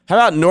one? How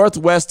about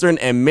Northwestern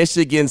and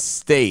Michigan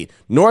State?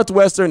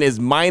 Northwestern is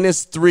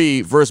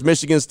 -3 versus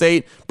Michigan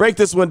State. Break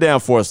this one down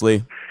for us,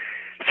 Lee.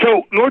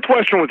 So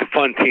Northwestern was a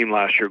fun team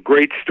last year.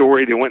 Great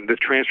story. They went in the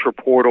transfer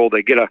portal.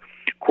 They get a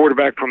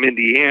quarterback from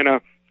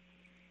Indiana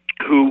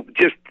who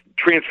just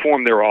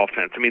transformed their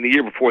offense. I mean, the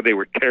year before they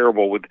were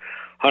terrible with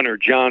Hunter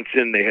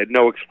Johnson. They had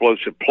no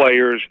explosive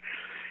players,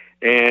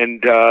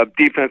 and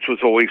defense was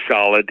always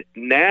solid.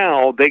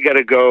 Now they got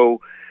to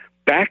go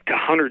back to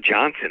Hunter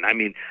Johnson. I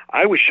mean,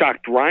 I was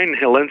shocked. Ryan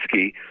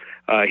Helinski,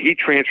 he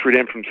transferred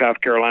in from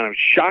South Carolina. I was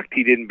shocked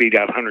he didn't beat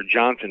out Hunter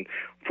Johnson,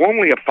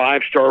 formerly a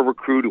 5-star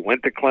recruit who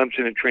went to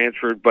Clemson and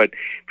transferred. But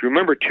if you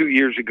remember 2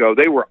 years ago,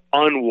 they were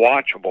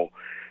unwatchable.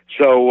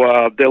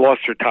 So they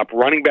lost their top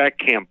running back,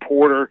 Cam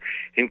Porter,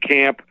 in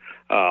camp,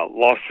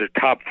 lost their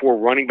top 4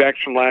 running backs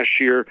from last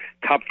year,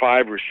 top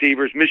 5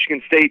 receivers.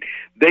 Michigan State,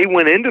 they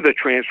went into the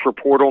transfer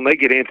portal, and they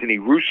get Anthony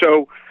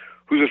Russo,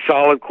 who's a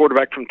solid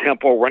quarterback from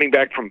Temple, running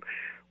back from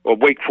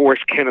Wake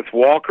Forest, Kenneth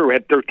Walker, who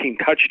had 13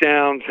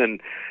 touchdowns. And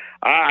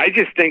I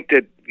just think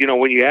that, you know,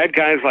 when you add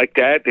guys like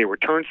that, they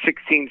return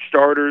 16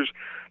 starters.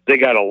 They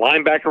got a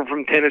linebacker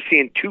from Tennessee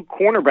and 2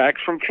 cornerbacks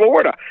from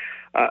Florida.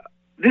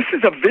 This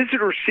is a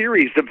visitor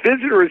series. The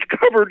visitor has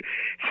covered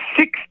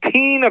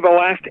 16 of the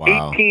last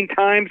 18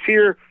 times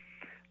here.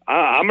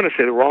 I'm going to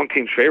say the wrong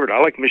team's favorite.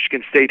 I like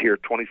Michigan State here,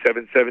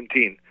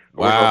 27-17.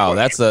 Wow,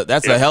 that's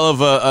a hell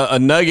of a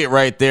nugget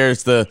right there.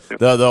 It's the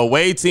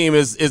away team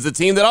is the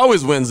team that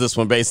always wins this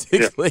one,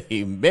 basically.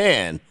 Yeah.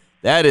 Man,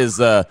 that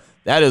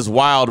is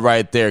wild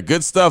right there.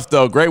 Good stuff,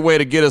 though. Great way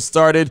to get us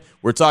started.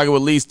 We're talking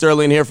with Lee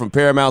Sterling here from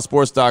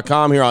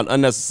ParamountSports.com here on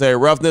Unnecessary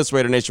Roughness,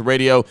 Raider Nation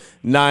Radio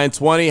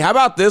 920. How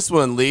about this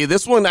one, Lee?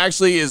 This one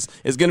actually is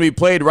going to be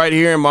played right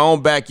here in my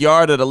own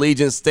backyard at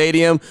Allegiant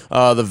Stadium,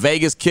 the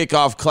Vegas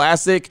Kickoff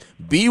Classic.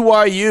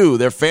 BYU,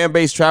 their fan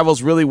base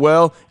travels really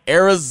well.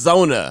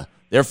 Arizona,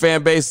 their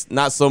fan base,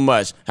 not so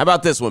much. How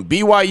about this one?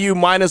 BYU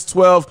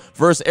 -12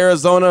 versus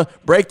Arizona.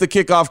 Break the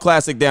Kickoff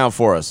Classic down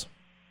for us.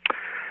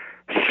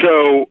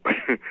 So,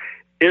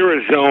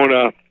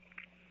 Arizona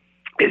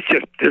is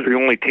they're the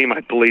only team I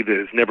believe that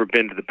has never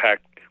been to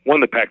won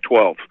the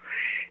Pac-12.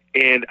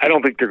 And I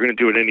don't think they're going to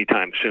do it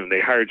anytime soon. They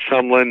hired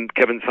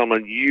Kevin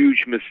Sumlin,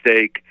 huge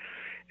mistake.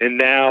 And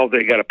now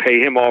they got to pay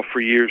him off for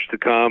years to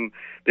come.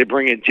 They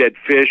bring in Jedd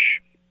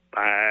Fisch.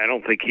 I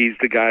don't think he's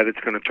the guy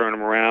that's going to turn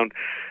him around.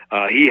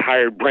 He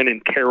hired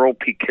Brennan Carroll,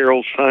 Pete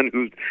Carroll's son,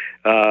 who's,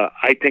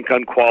 I think,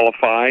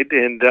 unqualified.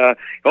 And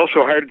he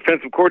also hired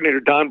defensive coordinator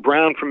Don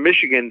Brown from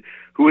Michigan,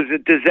 who is a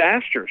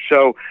disaster.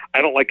 So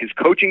I don't like his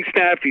coaching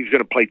staff. He's going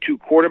to play 2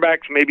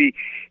 quarterbacks. Maybe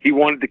he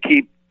wanted to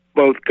keep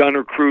both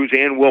Gunnar Cruz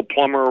and Will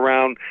Plummer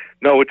around.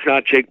 No, it's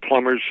not Jake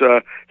Plummer's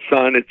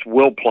son. It's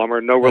Will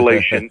Plummer, no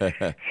relation.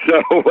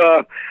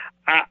 So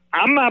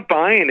I'm not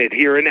buying it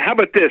here. And how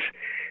about this?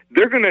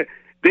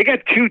 They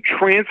got 2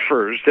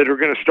 transfers that are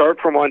going to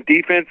start from on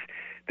defense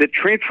that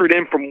transferred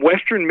in from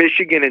Western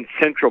Michigan and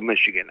Central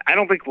Michigan. I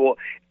don't think we'll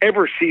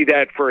ever see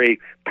that for a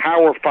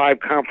Power 5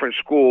 conference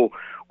school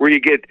where you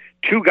get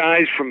 2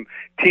 guys from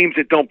teams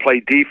that don't play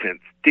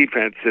defense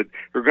that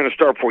are going to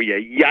start for you.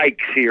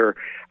 Yikes here.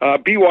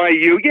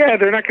 BYU, yeah,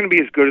 they're not going to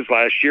be as good as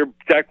last year.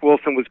 Zach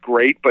Wilson was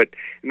great, and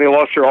they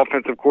lost their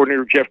offensive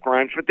coordinator, Jeff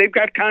Grimes, but they've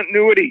got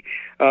continuity.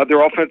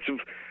 Their offensive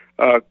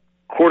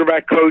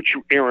quarterback coach,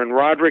 Aaron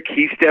Roderick,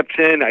 he steps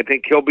in. I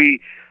think he'll be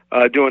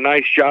doing a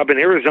nice job. In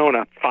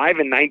Arizona,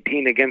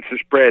 5-19 against the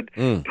spread.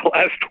 The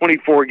last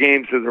 24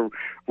 games as a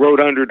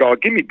road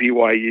underdog. Give me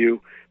BYU.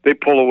 They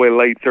pull away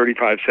late,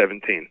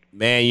 35-17.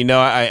 Man, you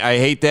know, I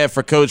hate that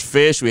for Coach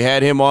Fisch. We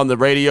had him on the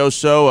radio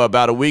show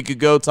about a week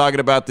ago talking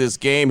about this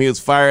game. He was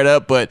fired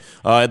up, but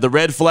the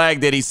red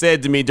flag that he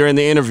said to me during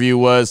the interview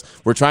was,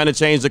 we're trying to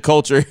change the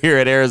culture here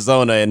at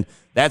Arizona, and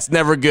that's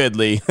never good,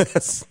 Lee.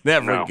 That's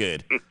never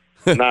good.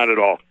 Not at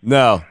all.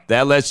 No,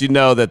 that lets you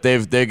know that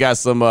they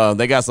got a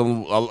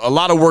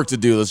lot of work to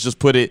do. Let's just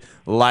put it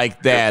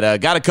like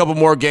that. Got a couple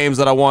more games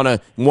that I want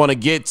to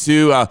get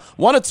to.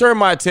 Want to turn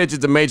my attention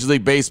to Major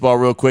League Baseball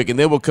real quick, and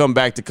then we'll come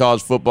back to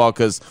college football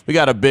because we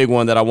got a big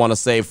one that I want to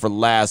save for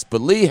last. But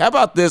Lee, how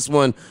about this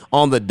one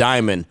on the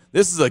diamond?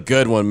 This is a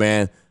good one,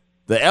 man.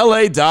 The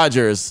LA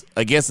Dodgers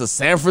against the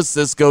San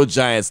Francisco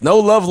Giants. No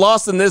love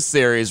lost in this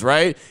series,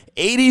 right?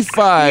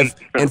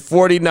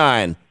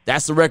 85-49.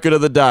 That's the record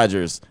of the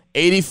Dodgers.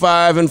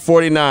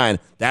 85-49.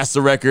 That's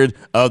the record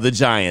of the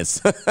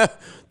Giants.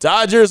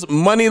 Dodgers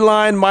money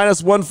line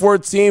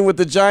 -114 with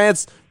the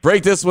Giants.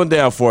 Break this one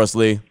down for us,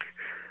 Lee.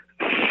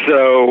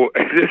 So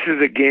this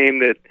is a game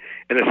that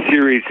in a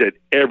series that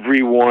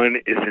everyone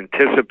is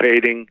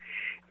anticipating,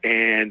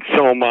 and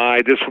so am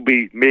I. This will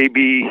be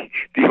maybe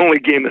the only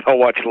game that I'll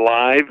watch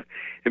live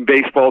in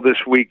baseball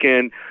this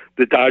weekend.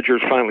 The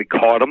Dodgers finally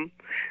caught them.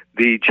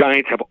 the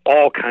Giants have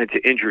all kinds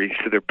of injuries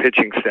to their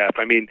pitching staff.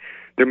 I mean,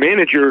 their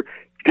manager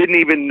didn't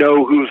even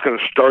know who was going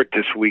to start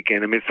this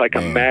weekend. I mean, it's like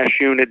a mash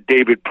unit.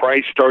 David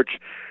Price starts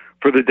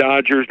for the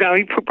Dodgers. Now,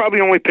 he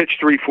probably only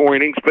pitched 3-4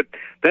 innings, but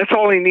that's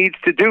all he needs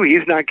to do.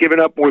 He's not giving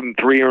up more than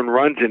 3 earned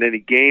runs in any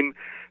game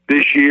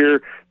this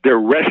year. They're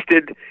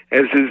rested,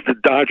 as is the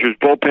Dodgers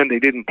bullpen. They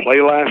didn't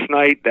play last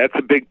night. That's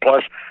a big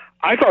plus.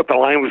 I thought the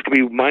line was going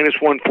to be minus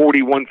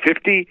 140,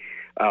 150,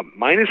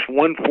 minus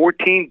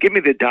 114. Give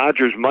me the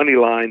Dodgers money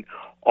line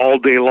all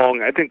day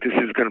long. I think this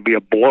is going to be a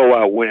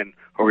blowout win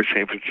over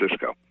San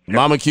Francisco.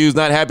 Mama Q's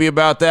not happy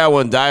about that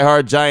one.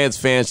 Diehard Giants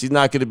fan. She's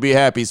not going to be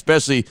happy,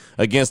 especially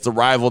against the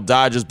rival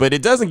Dodgers. But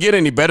it doesn't get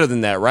any better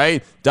than that,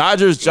 right?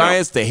 Dodgers,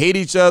 Giants, they hate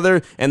each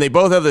other, and they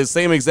both have the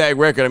same exact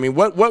record. I mean,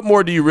 what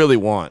more do you really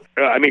want?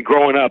 I mean,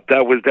 growing up,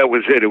 that was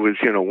it. It was,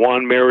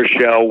 Juan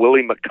Marichal,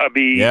 Willie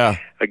McCovey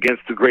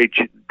against the great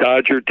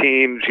Dodger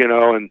teams,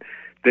 and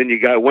then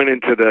you went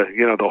into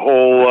the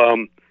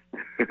whole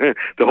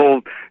the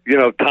whole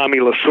Tommy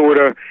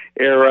Lasorda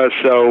era.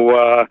 So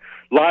a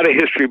lot of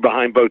history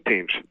behind both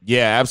teams.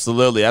 Yeah,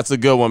 absolutely. That's a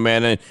good one,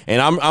 man.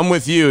 And I'm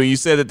with you. You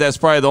said that's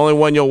probably the only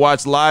one you'll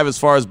watch live as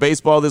far as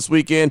baseball this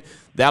weekend.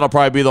 That'll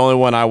probably be the only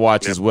one I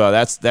watch as well.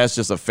 That's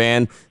just a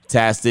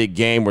fantastic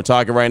game. We're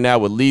talking right now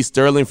with Lee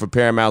Sterling from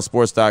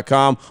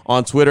ParamountSports.com,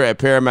 on Twitter at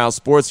Paramount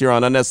Sports, here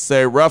on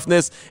Unnecessary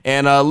Roughness.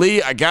 And,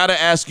 Lee, I got to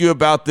ask you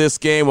about this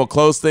game. We'll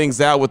close things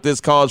out with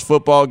this college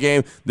football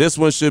game. This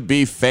one should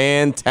be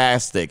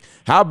fantastic.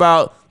 How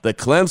about the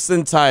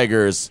Clemson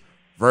Tigers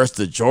versus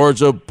the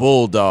Georgia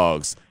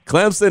Bulldogs?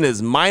 Clemson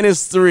is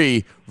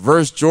 -3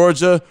 versus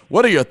Georgia.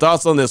 What are your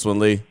thoughts on this one,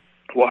 Lee?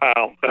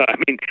 Wow. I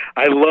mean,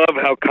 I love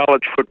how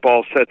college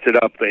football sets it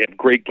up. They have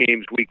great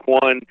games week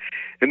 1,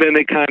 and then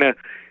they kind of,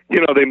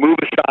 they move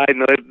aside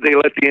and they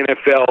let the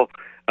NFL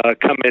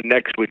come in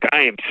next week.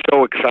 I am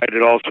so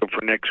excited also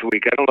for next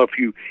week. I don't know if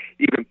you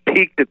even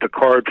peeked at the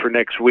card for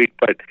next week,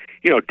 but,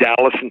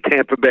 Dallas and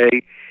Tampa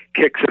Bay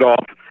kicks it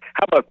off.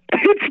 How about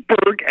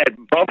Pittsburgh at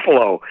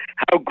Buffalo?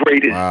 How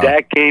great is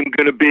that game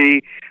going to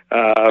be?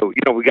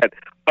 We got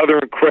other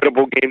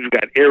incredible games. We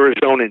got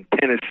Arizona and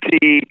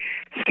Tennessee,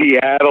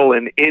 Seattle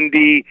and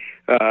Indy,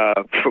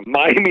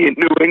 Miami and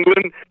New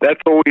England. That's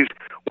always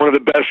one of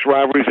the best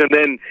rivalries. And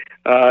then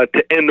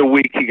to end the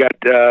week, you got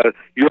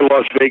your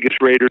Las Vegas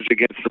Raiders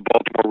against the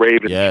Baltimore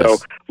Ravens. Yes. So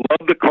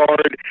love the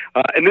card.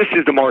 And this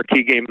is the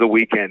marquee game of the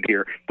weekend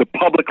here. The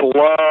public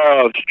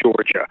loves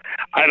Georgia.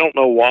 I don't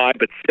know why,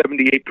 but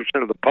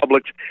 78% of the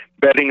public's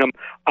betting them.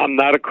 I'm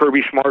not a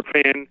Kirby Smart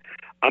fan.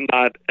 I'm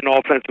not an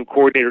offensive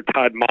coordinator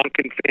Todd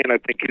Monken fan. I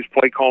think his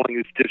play calling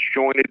is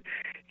disjointed.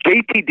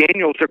 JT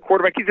Daniels, their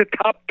quarterback, he's a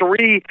top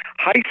 3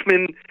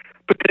 Heisman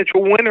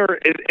potential winner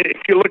if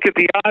you look at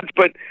the odds,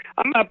 but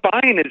I'm not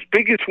buying his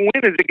biggest win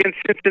is against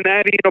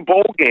Cincinnati in a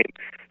bowl game.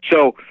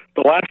 So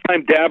the last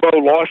time Dabo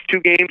lost 2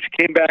 games,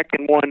 came back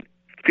and won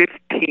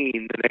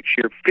 15 the next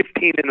year.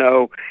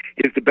 15-0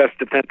 is the best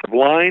defensive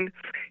line.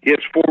 He has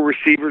 4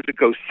 receivers that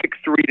go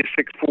 6'3" to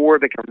 6'4".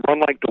 They can run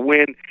like the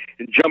wind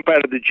and jump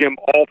out of the gym.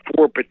 All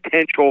 4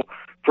 potential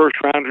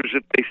first-rounders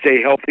if they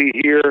stay healthy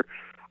here.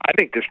 I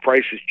think this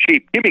price is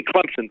cheap. Give me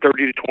Clemson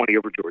 30-20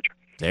 over Georgia.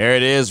 There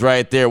it is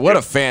right there. What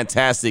a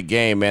fantastic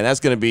game, man. That's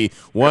going to be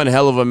one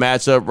hell of a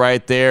matchup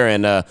right there.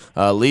 And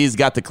Lee's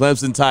got the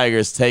Clemson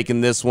Tigers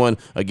taking this one.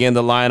 Again,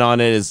 the line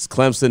on it is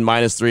Clemson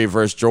 -3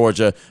 versus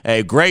Georgia.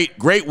 A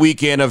great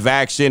weekend of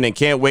action, and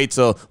can't wait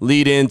to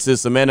lead into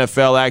some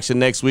NFL action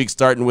next week,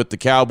 starting with the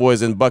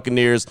Cowboys and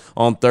Buccaneers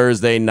on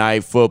Thursday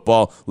Night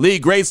Football. Lee,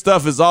 great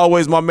stuff as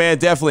always, my man.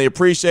 Definitely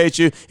appreciate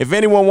you. If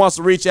anyone wants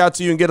to reach out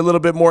to you and get a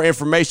little bit more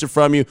information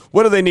from you,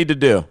 what do they need to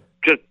do?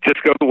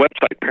 Just go to the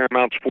website,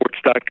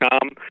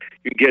 ParamountSports.com.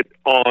 You can get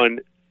on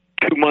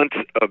 2 months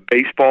of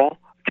baseball,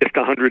 just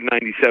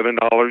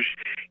 $197.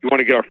 You want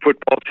to get our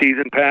football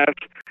season pass,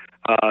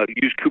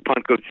 use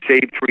coupon code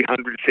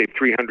SAVE300, save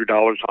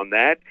 $300 on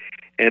that.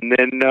 And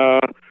then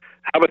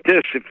how about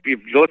this? If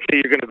let's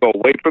say you're going to go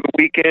away for the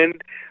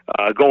weekend,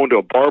 going to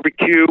a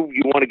barbecue,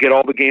 you want to get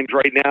all the games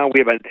right now. We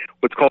have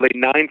what's called a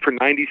 9 for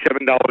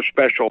 $97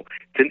 special.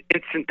 It's an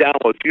instant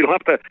download, so you don't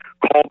have to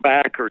call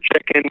back or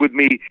check in with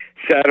me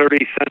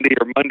Saturday, Sunday,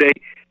 or Monday.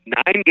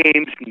 9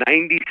 games,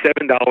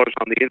 $97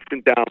 on the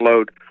instant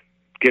download.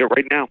 Get it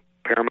right now,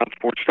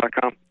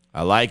 ParamountSports.com.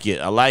 I like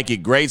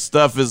it. Great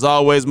stuff as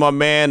always, my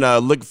man.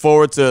 Look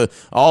forward to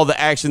all the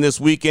action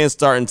this weekend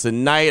starting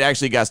tonight.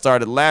 Actually got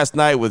started last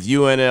night with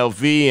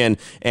UNLV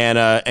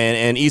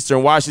and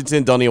Eastern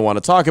Washington. Don't even want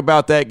to talk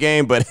about that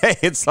game, but hey,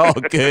 it's all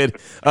good.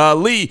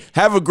 Lee,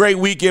 have a great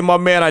weekend, my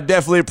man. I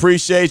definitely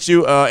appreciate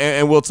you,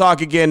 and we'll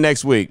talk again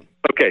next week.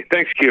 Okay. Okay,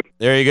 thanks, Q.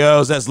 There he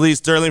goes. That's Lee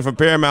Sterling from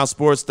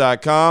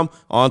ParamountSports.com,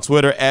 on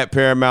Twitter at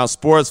Paramount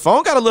Sports.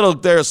 Phone got a little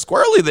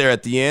squirrely there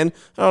at the end.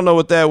 I don't know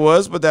what that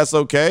was, but that's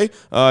okay.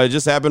 It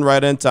just happened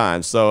right in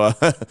time. So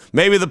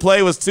maybe the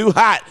play was too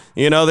hot.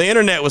 The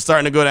internet was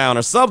starting to go down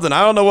or something.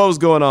 I don't know what was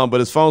going on, but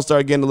his phone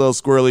started getting a little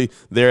squirrely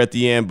there at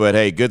the end. But,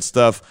 hey, good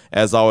stuff,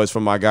 as always,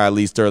 from my guy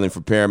Lee Sterling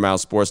from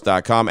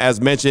ParamountSports.com. As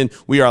mentioned,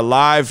 we are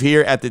live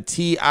here at the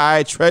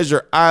TI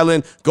Treasure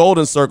Island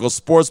Golden Circle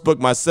Sportsbook.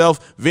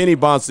 Myself, Vinny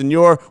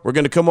Bonsignor. We're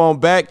going to come on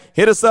back.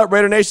 Hit us up,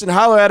 Raider Nation.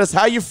 Holler at us.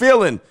 How you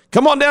feeling?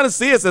 Come on down and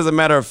see us, as a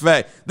matter of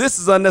fact. This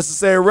is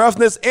Unnecessary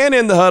Roughness and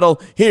In the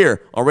Huddle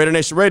here on Raider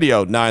Nation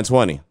Radio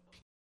 920.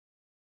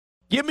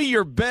 Give me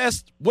your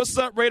best. What's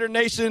up, Raider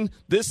Nation?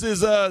 This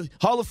is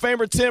Hall of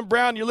Famer Tim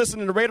Brown. You're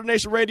listening to Raider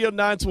Nation Radio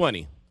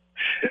 920.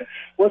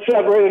 What's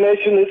up, Raider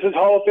Nation? This is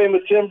Hall of Famer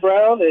Tim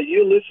Brown, and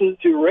you listen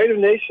to Raider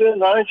Nation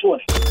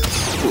 920.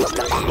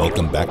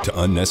 Welcome back to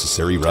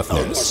Unnecessary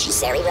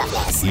Roughness.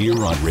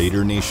 Here on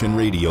Raider Nation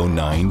Radio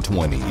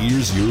 920.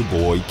 Here's your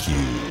boy Q.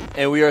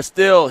 And we are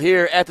still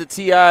here at the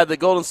TI, the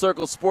Golden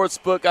Circle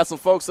Sportsbook. Got some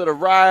folks that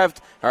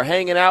arrived, are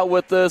hanging out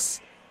with us.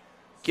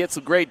 Get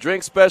some great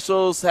drink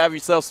specials, have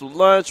yourself some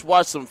lunch,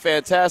 watch some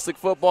fantastic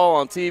football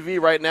on TV.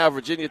 Right now,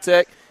 Virginia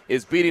Tech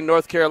is beating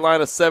North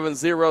Carolina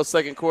 7-0,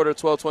 second quarter,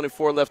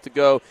 12:24 left to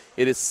go.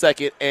 It is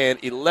 2nd and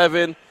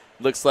 11.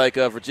 Looks like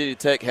Virginia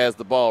Tech has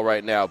the ball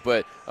right now.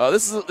 But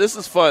this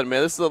is fun,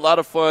 man. This is a lot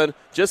of fun.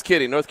 Just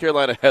kidding. North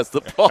Carolina has the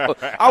ball.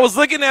 I was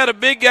looking at a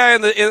big guy in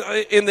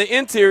the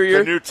interior.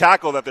 The new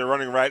tackle that they're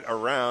running right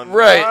around.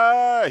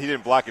 Right. He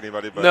didn't block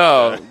anybody.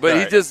 But, but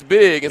he's just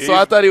big. And so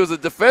I thought he was a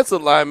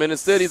defensive lineman.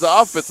 Instead, he's an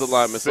offensive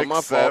lineman. So my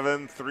fault.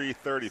 6'7",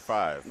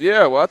 335.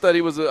 Yeah, well, I thought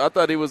he was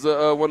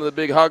one of the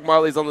big hog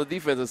mollies on the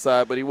defensive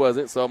side, but he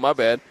wasn't. So my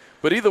bad.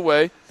 But either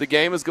way, the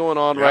game is going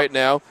on right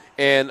now,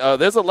 and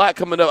there's a lot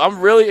coming up.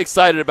 I'm really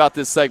excited about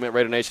this segment,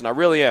 Raider Nation. I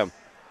really am.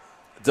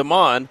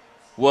 Damon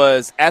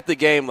was at the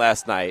game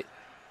last night,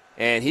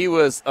 and he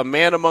was a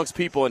man amongst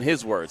people, in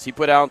his words. He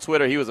put out on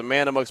Twitter he was a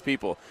man amongst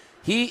people.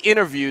 He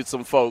interviewed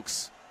some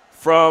folks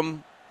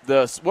from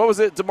what was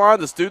it,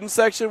 Damon, the student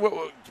section?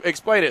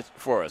 Explain it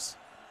for us.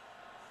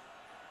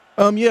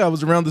 I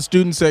was around the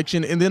student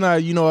section, and then I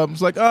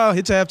was like,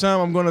 it's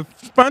halftime. I'm going to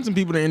find some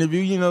people to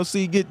interview,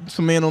 get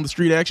some man on the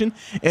street action.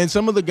 And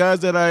some of the guys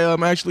that I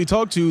actually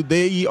talked to,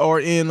 they are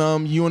in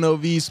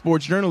UNLV's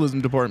sports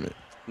journalism department.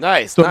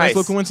 Nice, so nice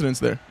little coincidence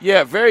there.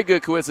 Yeah, very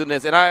good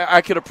coincidence. And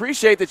I could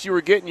appreciate that you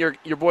were getting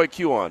your boy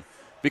Q on,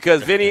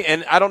 because Vinny,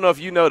 and I don't know if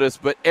you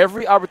noticed, but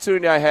every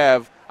opportunity I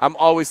have, I'm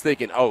always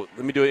thinking, let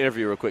me do an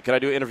interview real quick. Can I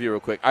do an interview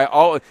real quick?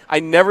 I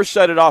never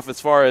shut it off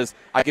as far as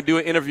I can do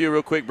an interview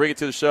real quick, bring it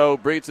to the show,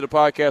 bring it to the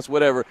podcast,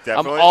 whatever.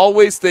 Definitely. I'm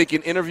always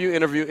thinking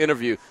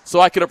interview. So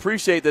I can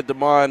appreciate that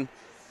Damon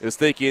is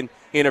thinking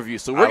interview.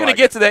 So we're going to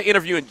get to that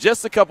interview in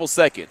just a couple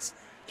seconds.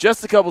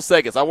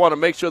 I want to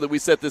make sure that we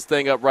set this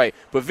thing up right.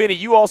 But, Vinny,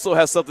 you also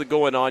have something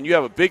going on. You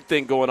have a big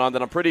thing going on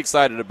that I'm pretty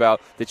excited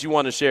about that you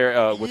want to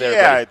share with everybody.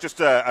 Yeah,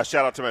 just a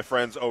shout-out to my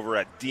friends over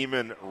at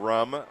Demon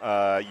Rum.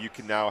 You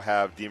can now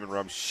have Demon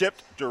Rum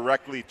shipped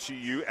directly to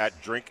you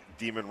at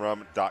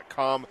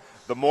drinkdemonrum.com.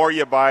 The more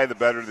you buy, the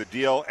better the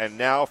deal. And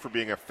now, for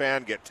being a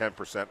fan, get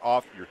 10%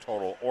 off your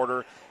total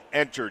order.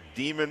 Enter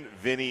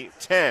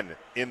DemonVinny10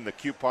 in the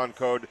coupon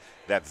code.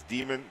 That's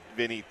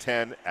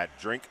DemonVinny10 at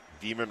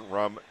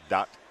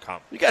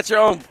drinkdemonrum.com. You got your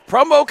own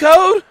promo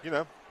code?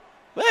 Man,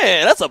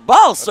 that's a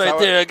boss right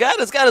there. A guy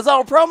that's got his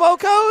own promo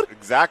code?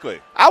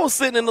 Exactly. I was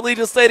sitting in the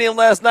Legion Stadium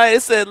last night.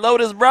 It said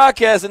Lotus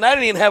Broadcast, and I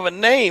didn't even have a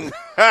name.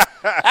 I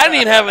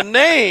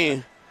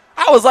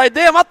was like,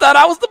 damn, I thought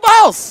I was the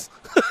boss.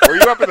 Were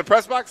you up in the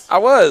press box? I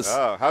was.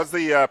 Oh, how's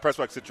the press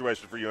box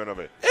situation for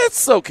UNLV?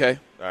 It's okay.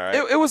 All right.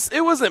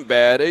 It wasn't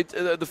bad.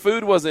 The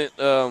food wasn't,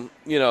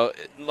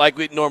 like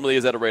it normally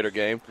is at a Raider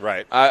game.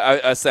 Right.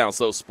 I sound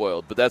so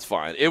spoiled, but that's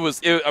fine.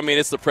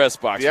 It's the press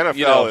box. The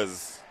NFL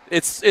is.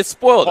 It's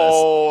spoiled us.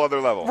 Whole other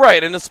level.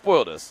 Right, and it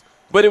spoiled us.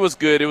 But it was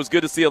good. It was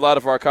good to see a lot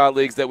of our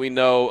colleagues that we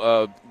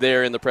know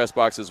there in the press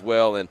box as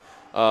well, and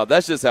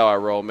that's just how I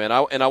roll, man.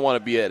 I want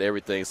to be at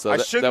everything. So I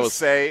shouldn't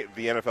say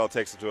the NFL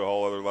takes it to a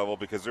whole other level,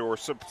 because there were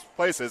some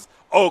places,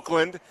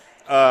 Oakland.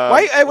 Wait!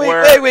 Why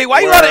you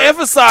want to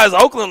emphasize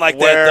Oakland like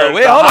that, though?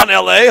 Wait, hold on,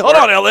 LA.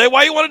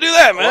 Why you want to do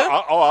that, man?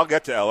 Well, I'll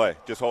get to LA.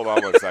 Just hold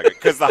on 1 second,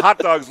 because the hot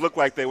dogs look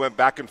like they went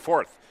back and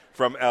forth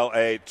from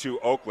LA to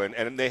Oakland,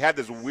 and they had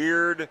this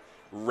weird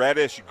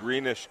reddish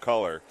greenish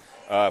color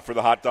for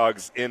the hot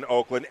dogs in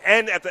Oakland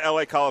and at the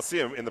LA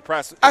Coliseum in the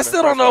press. I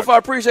still don't know if I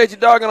appreciate you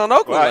dogging on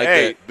Oakland like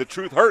that. The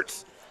truth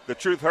hurts. The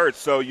truth hurts.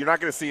 So you're not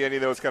going to see any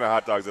of those kind of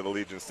hot dogs at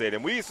Allegiant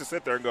Stadium. We used to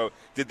sit there and go,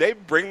 did they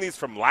bring these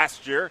from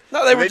last year?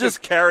 No, they were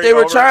just carrying. They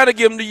were trying to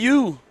give them to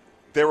you.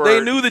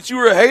 They knew that you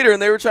were a hater, and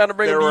they were trying to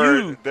bring them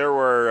to you. There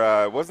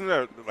were wasn't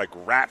there like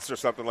rats or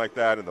something like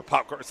that in the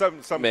popcorn?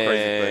 Some crazy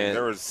thing.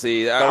 There was.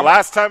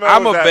 Last time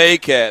I'm a Bay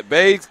cat.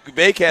 Bay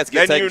cats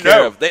get taken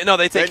care of.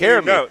 They take care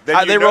of me.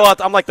 They roll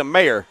out. I'm like the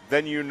mayor.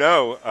 Then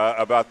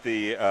about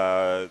the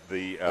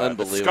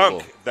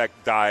skunk that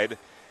died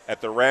at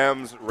the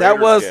Rams. That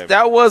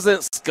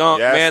wasn't skunk,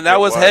 Yes, man.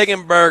 That was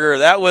Hagenberger.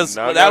 That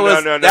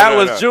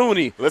was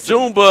Junie.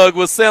 Junebug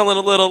was selling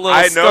a little.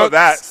 I know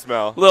that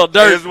smell. Little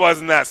dirt. This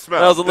wasn't that smell.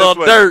 That was a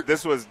little dirt.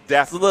 This was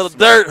death. A little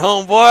dirt,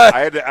 homeboy.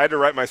 I had to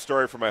write my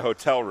story for my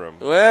hotel room.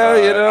 Well,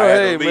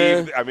 hey,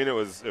 man. I mean, it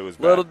was bad.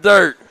 Little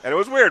dirt. And it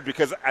was weird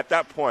because at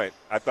that point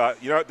I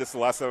thought, you know what, this is the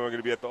last time I'm going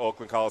to be at the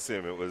Oakland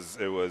Coliseum. It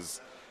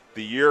was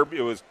the year.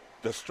 It was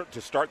to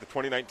start the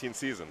 2019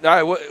 season. All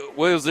right, what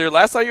was there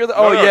last time you were there?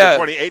 No, yeah. the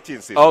 2018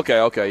 season. Okay,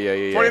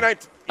 yeah.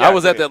 2019. Yeah, I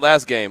was at that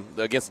last game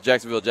against the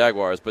Jacksonville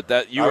Jaguars, but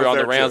that you were on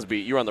the Rams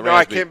beat. You were on the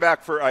Rams beat. No, I came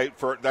back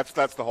for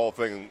that's the whole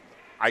thing.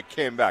 I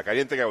came back. I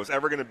didn't think I was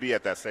ever going to be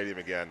at that stadium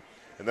again,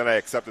 and then I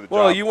accepted the job.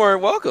 Well, you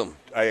weren't welcome.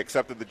 I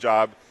accepted the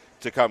job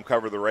to come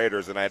cover the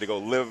Raiders, and I had to go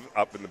live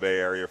up in the Bay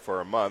Area for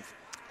a month.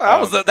 That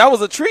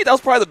was a treat. That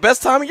was probably the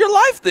best time of your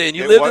life. Then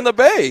you lived in the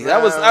Bay.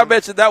 I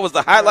bet you that was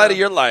the highlight of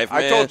your life,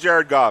 man. I told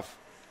Jared Goff,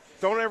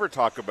 don't ever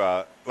talk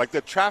about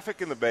the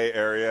traffic in the Bay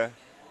Area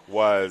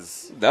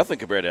was nothing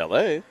compared to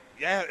L.A.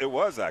 Yeah, it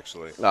was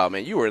actually. Oh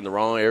man, you were in the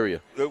wrong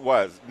area. It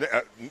was.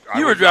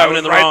 You were driving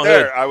in the wrong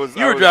hood.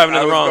 You were driving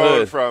in the wrong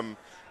hood.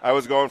 I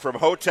was going from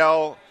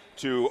hotel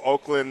to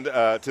Oakland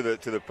to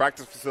the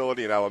practice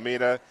facility in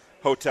Alameda,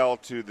 hotel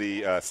to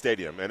the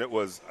stadium, and it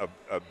was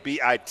a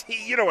BIT.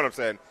 You know what I'm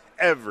saying?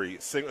 Every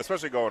single,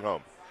 especially going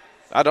home.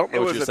 I don't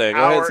know what you're saying. It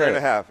was an hour and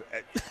a half.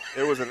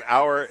 It was an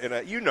hour and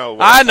a. You know.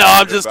 What I know.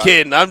 I'm just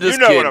kidding. I'm just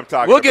kidding. You know what I'm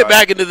talking about. We'll get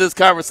back into this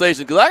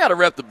conversation because I got to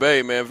rep the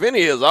Bay, man.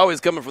 Vinny is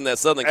always coming from that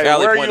Southern Cali point of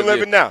view. Where are you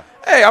living now?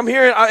 Hey, I'm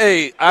here.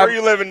 Where are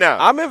you living now?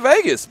 I'm in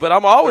Vegas, but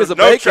I'm always There's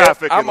a Bay. No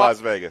traffic in Las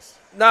Vegas.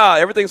 Nah,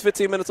 everything's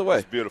 15 minutes away.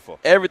 It's beautiful.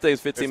 Everything's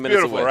 15 minutes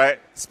beautiful, away. Right?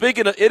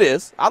 Speaking of, it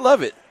is. I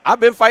love it. I've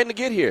been fighting to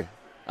get here.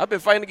 I've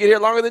been fighting to get here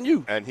longer than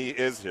you. And he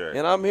is here.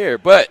 And I'm here.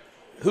 But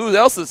who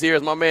else is here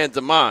is my man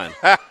Damon.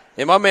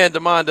 And my man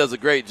Damon does a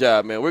great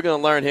job, man. We're going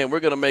to learn him. We're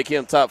going to make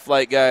him top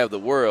flight guy of the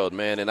world,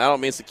 man. And I don't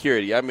mean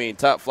security. I mean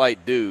top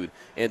flight dude.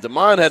 And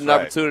Damon had an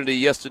opportunity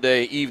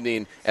yesterday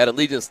evening at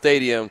Allegiant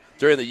Stadium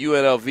during the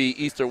UNLV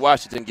Eastern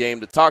Washington game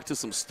to talk to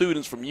some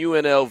students from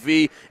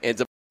UNLV and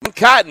Damon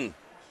Cotton.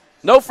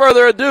 No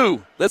further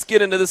ado, let's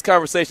get into this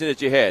conversation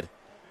that you had.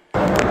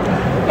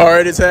 All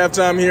right, it's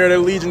halftime here at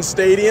Allegiant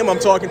Stadium. I'm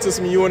talking to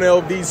some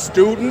UNLV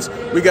students.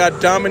 We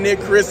got Dominic,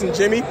 Chris, and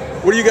Jimmy.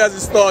 What are you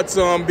guys' thoughts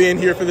on being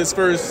here for this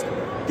first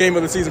game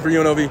of the season for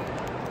UNLV?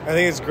 I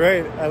think it's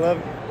great.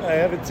 I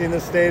haven't seen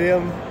the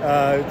stadium.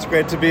 It's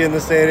great to be in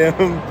the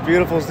stadium.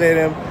 Beautiful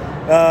stadium.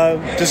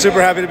 Just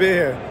super happy to be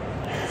here.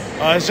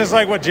 It's just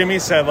like what Jimmy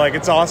said.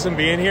 It's awesome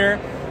being here.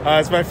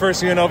 It's my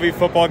first UNLV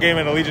football game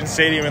at Allegiant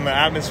Stadium, and the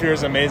atmosphere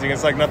is amazing.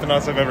 It's like nothing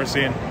else I've ever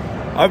seen.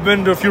 I've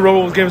been to a few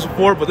Rebel games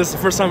before, but this is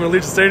the first time at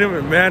Allegiant Stadium,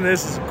 and man,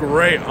 this is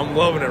great. I'm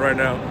loving it right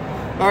now.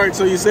 All right,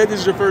 so you said this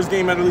is your first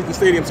game at Allegiant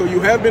Stadium, so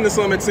you have been to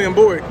some at Sam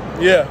Boyd.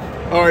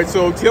 Yeah. All right,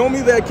 so tell me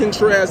that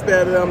contrast,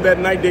 that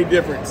night-day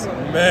difference.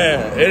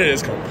 Man, it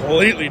is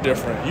completely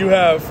different. You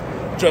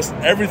have just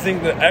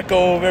everything, the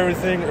echo of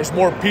everything. There's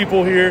more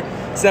people here.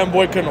 Sam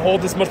Boyd couldn't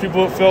hold this much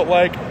people, it felt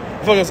like.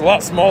 I felt like it was a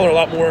lot smaller, a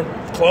lot more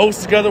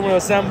close together when it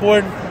was Sam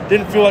Boyd.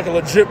 Didn't feel like a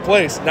legit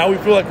place. Now we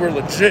feel like we're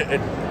legit.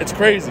 It's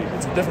crazy.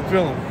 It's a different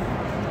feeling.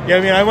 Yeah,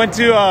 I mean, I went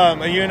to a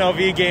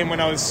UNLV game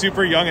when I was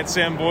super young at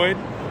Sam Boyd,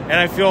 and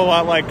I feel a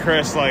lot like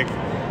Chris.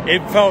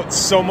 It felt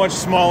so much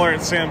smaller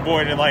at Sam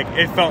Boyd, and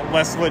it felt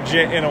less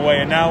legit in a way.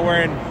 And now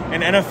we're in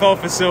an NFL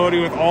facility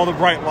with all the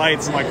bright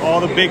lights and all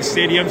the big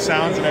stadium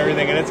sounds and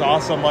everything, and it's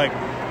awesome.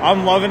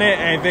 I'm loving it,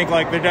 and I think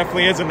there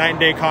definitely is a night and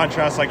day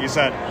contrast, like you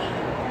said.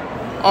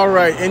 All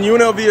right, and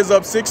UNLV is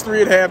up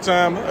 6-3 at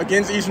halftime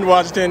against Eastern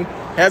Washington.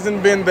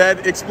 Hasn't been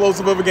that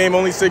explosive of a game,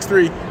 only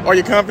 6-3. Are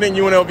you confident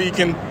UNLV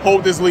can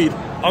hold this lead?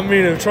 I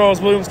mean, if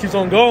Charles Williams keeps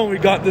on going, we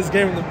got this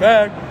game in the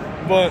bag.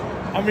 But,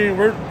 I mean,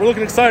 we're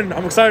looking excited.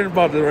 I'm excited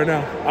about it right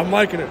now. I'm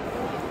liking it.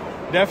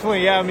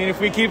 Definitely, yeah. I mean, if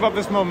we keep up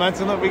this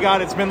momentum that we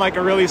got, it's been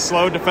a really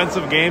slow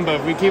defensive game. But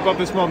if we keep up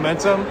this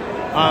momentum,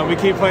 we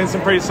keep playing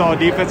some pretty solid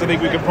defense, I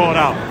think we can pull it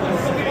out.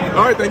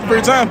 All right, thank you for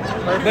your time.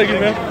 All right, thank you,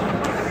 man.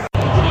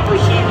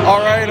 All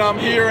right, I'm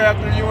here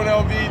after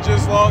UNLV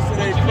just lost in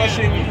a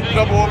crushing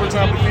double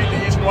overtime defeat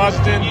to Eastern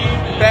Washington.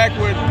 Back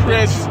with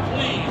Chris,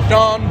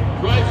 Don,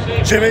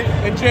 Jimmy.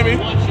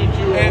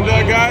 And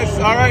guys,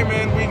 all right,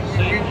 man, we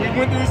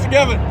went through this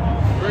together.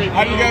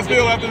 How do you guys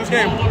feel after this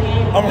game?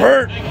 I'm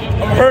hurt.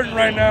 I'm hurting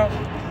right now.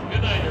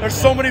 There's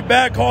so many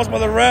bad calls by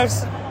the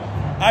refs.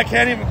 I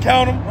can't even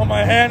count them on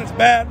my hand. It's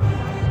bad.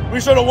 We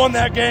should have won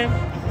that game,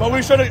 but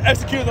we should have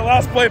executed the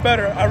last play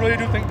better. I really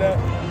do think that.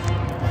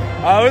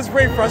 It was a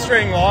pretty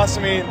frustrating loss.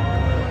 I mean,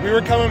 we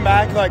were coming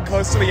back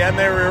close to the end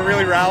there. We were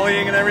really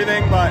rallying and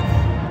everything, but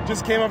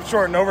just came up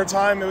short in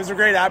overtime. It was a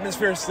great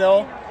atmosphere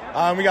still.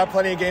 We got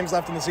plenty of games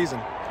left in the season.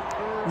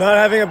 Not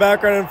having a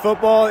background in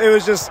football, it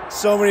was just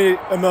so many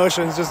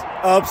emotions, just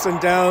ups and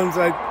downs.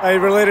 I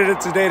related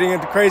it to dating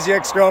a crazy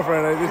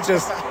ex-girlfriend. It's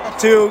just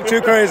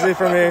too crazy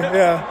for me,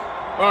 yeah.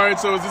 All right,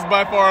 so is this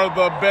by far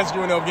the best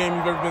UNLV game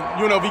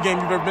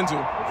you've ever been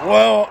to?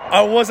 Well,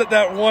 I was at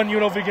that one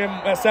UNLV game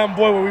at Sam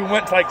Boyd where we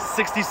went to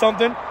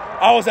 60-something.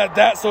 I was at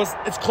that, so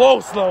it's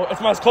close, though.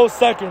 It's my close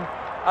second.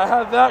 I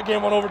had that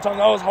game on overtime.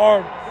 That was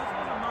hard.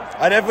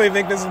 I definitely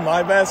think this is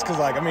my best because,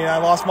 I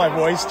lost my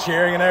voice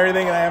cheering and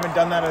everything, and I haven't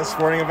done that at a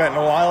sporting event in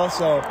a while.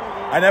 So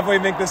I definitely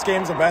think this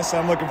game's the best,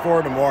 and I'm looking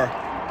forward to more.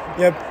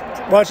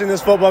 Yep, watching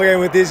this football game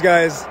with these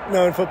guys,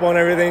 knowing football and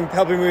everything,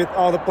 helping me with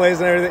all the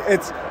plays and everything,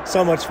 it's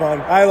so much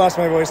fun. I lost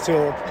my voice, too.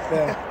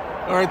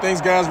 Yeah. All right,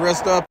 thanks, guys.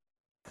 Rest up.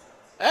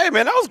 Hey,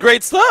 man, that was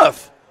great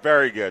stuff.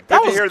 Very good.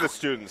 Good to hear the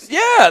students.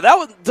 Yeah, that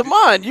was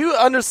Damon. You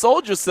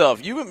undersold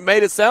yourself. You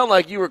made it sound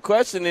like you were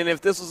questioning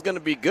if this was going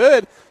to be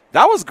good.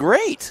 That was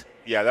great.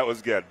 Yeah, that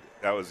was good.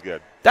 That was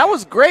good. That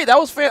was great. That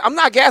was I'm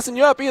not gassing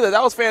you up either.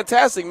 That was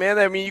fantastic, man.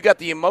 I mean, you got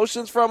the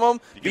emotions from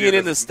them being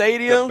in the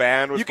stadium. The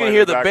band was you can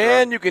hear the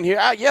band. You can hear,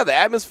 the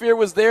atmosphere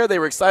was there. They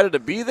were excited to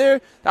be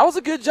there. That was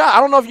a good job. I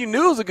don't know if you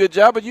knew it was a good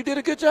job, but you did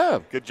a good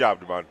job. Good job,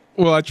 Damon.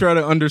 Well, I try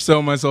to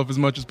undersell myself as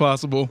much as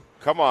possible.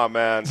 Come on,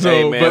 man. So,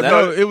 hey, man,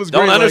 but it was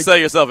don't great. Don't undersell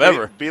yourself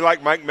ever. Be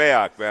like Mike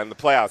Mayock, man. The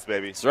playoffs,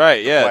 baby. That's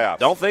right, yeah. Playoffs.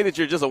 Don't think that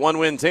you're just a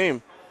one-win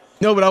team.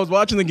 No, but I was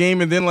watching the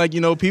game, and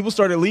then, people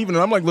started leaving,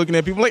 and I'm, looking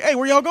at people hey,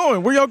 where y'all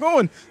going? Where y'all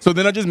going? So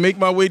then I just make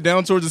my way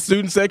down towards the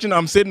student section.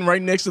 I'm sitting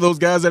right next to those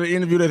guys that I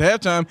interviewed at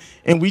halftime,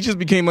 and we just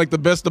became, the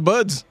best of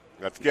buds.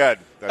 That's good.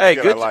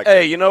 That's good. I like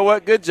hey, it. you know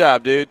what? Good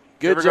job, dude.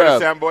 Good you ever job. Go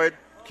to Sam Boyd?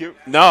 Cute?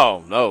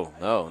 No.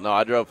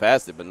 I drove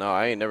past it, but no,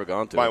 I ain't never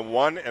gone to My it.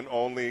 one and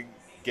only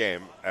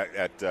game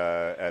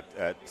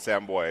at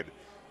Sam Boyd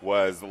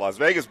was the Las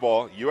Vegas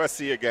Bowl,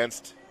 USC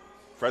against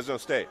Fresno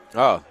State.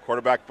 Oh.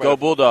 Quarterback. Go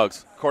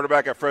Bulldogs.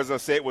 Quarterback at Fresno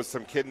State was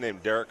some kid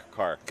named Derek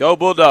Carr. Go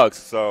Bulldogs.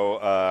 So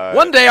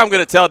one day I'm going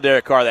to tell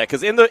Derek Carr that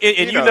because he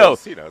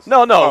knows.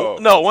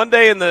 No. One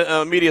day in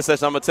the media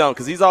session I'm going to tell him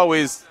because he's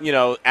always,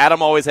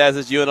 Adam always has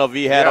his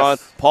UNLV hat on.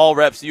 Paul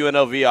reps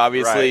UNLV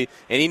obviously, right.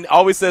 And he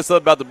always says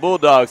something about the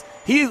Bulldogs.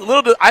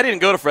 I didn't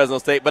go to Fresno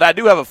State, but I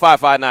do have a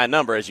 559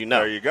 number, as you know.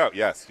 There you go.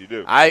 Yes, you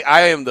do.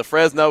 I am the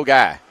Fresno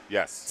guy.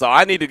 Yes. So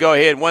I need to go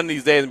ahead one of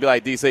these days and be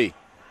like, DC.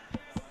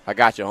 I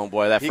got you,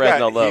 homeboy. That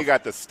Fresno love. He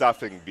got the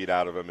stuffing beat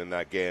out of him in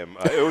that game.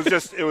 It was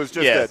just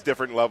yes. A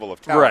different level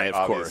of talent, right? Of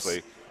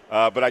obviously.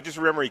 Course. But I just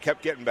remember he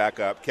kept getting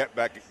back up,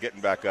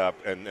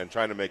 and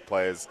trying to make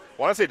plays.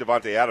 Well, I want to say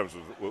Devontae Adams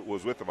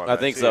was with him on that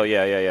I think team. So.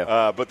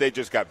 Yeah. But they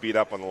just got beat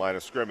up on the line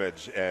of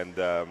scrimmage, and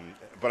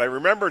but I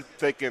remember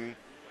thinking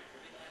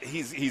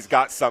he's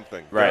got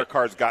something. Right. Derek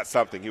Carr's got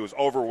something. He was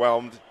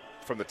overwhelmed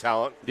from the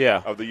talent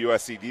of the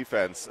USC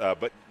defense,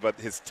 but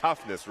his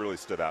toughness really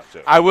stood out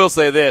too. I will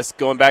say this,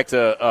 going back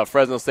to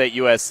Fresno State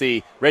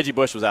USC, Reggie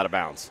Bush was out of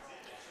bounds.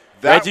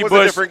 Reggie Bush,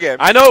 a different game.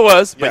 I know it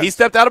was, but he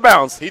stepped out of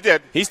bounds. He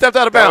did. He stepped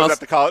out of bounds.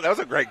 That was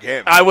a great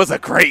game. It was a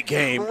great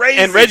game. Crazy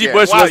and Reggie game.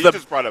 Bush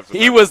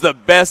was the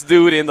best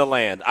dude in the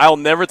land. I'll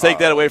never take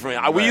that away from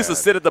him. We used to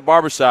sit at the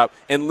barbershop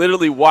and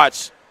literally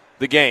watch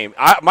the game.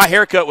 My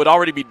haircut would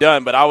already be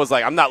done, but I was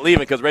like, I'm not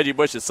leaving because Reggie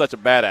Bush is such a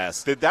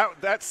badass. Did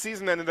that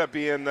season ended up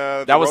being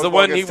that was the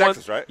one he won,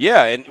 Texas, right?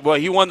 Yeah, and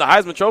he won the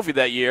Heisman Trophy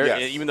that year,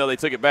 yes. even though they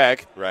took it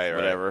back. Right.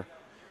 Whatever.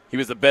 He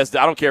was the best.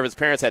 I don't care if his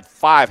parents had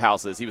 5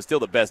 houses. He was still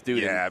the best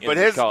dude. Yeah, in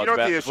but college you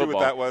know what the issue football.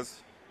 with that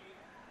was?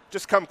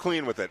 Just come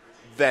clean with it.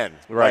 Then,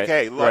 right. Like,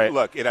 hey,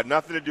 look, it had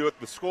nothing to do with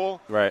the school.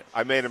 Right.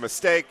 I made a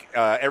mistake.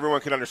 Everyone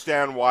can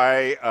understand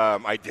why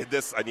I did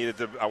this.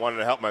 I wanted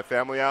to help my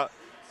family out.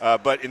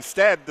 But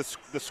instead,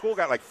 the school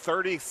got like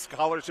 30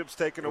 scholarships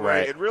taken away.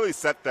 Right. It really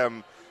set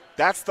them.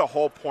 That's the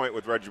whole point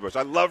with Reggie Bush.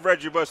 I love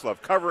Reggie Bush,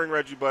 love covering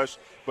Reggie Bush,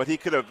 but he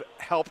could have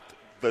helped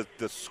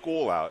the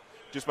school out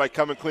just by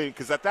coming clean.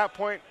 Because at that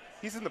point,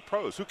 he's in the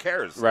pros. Who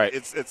cares? Right.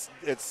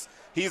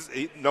 He's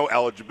no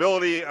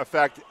eligibility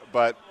effect,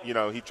 but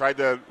he tried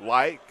to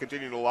lie,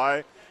 continue to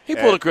lie. He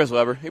pulled a Chris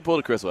Webber.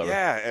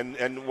 Yeah,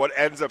 and what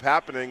ends up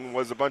happening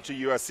was a bunch of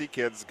USC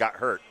kids got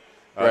hurt.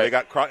 Right. They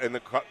got in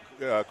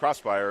the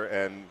crossfire,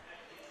 and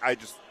I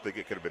just think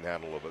it could have been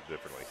handled a little bit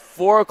differently.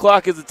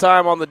 4:00 is the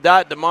time on the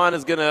dot. Damon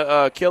is going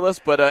to kill us.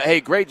 But, hey,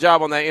 great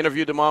job on that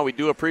interview, Damon. We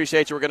do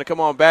appreciate you. We're going to come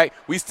on back.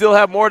 We still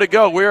have more to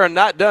go. We are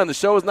not done. The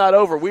show is not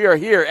over. We are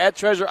here at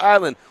Treasure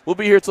Island. We'll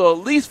be here till at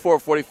least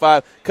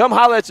 4:45. Come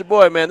holler at your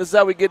boy, man. This is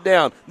how we get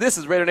down. This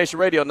is Raider Nation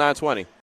Radio 920.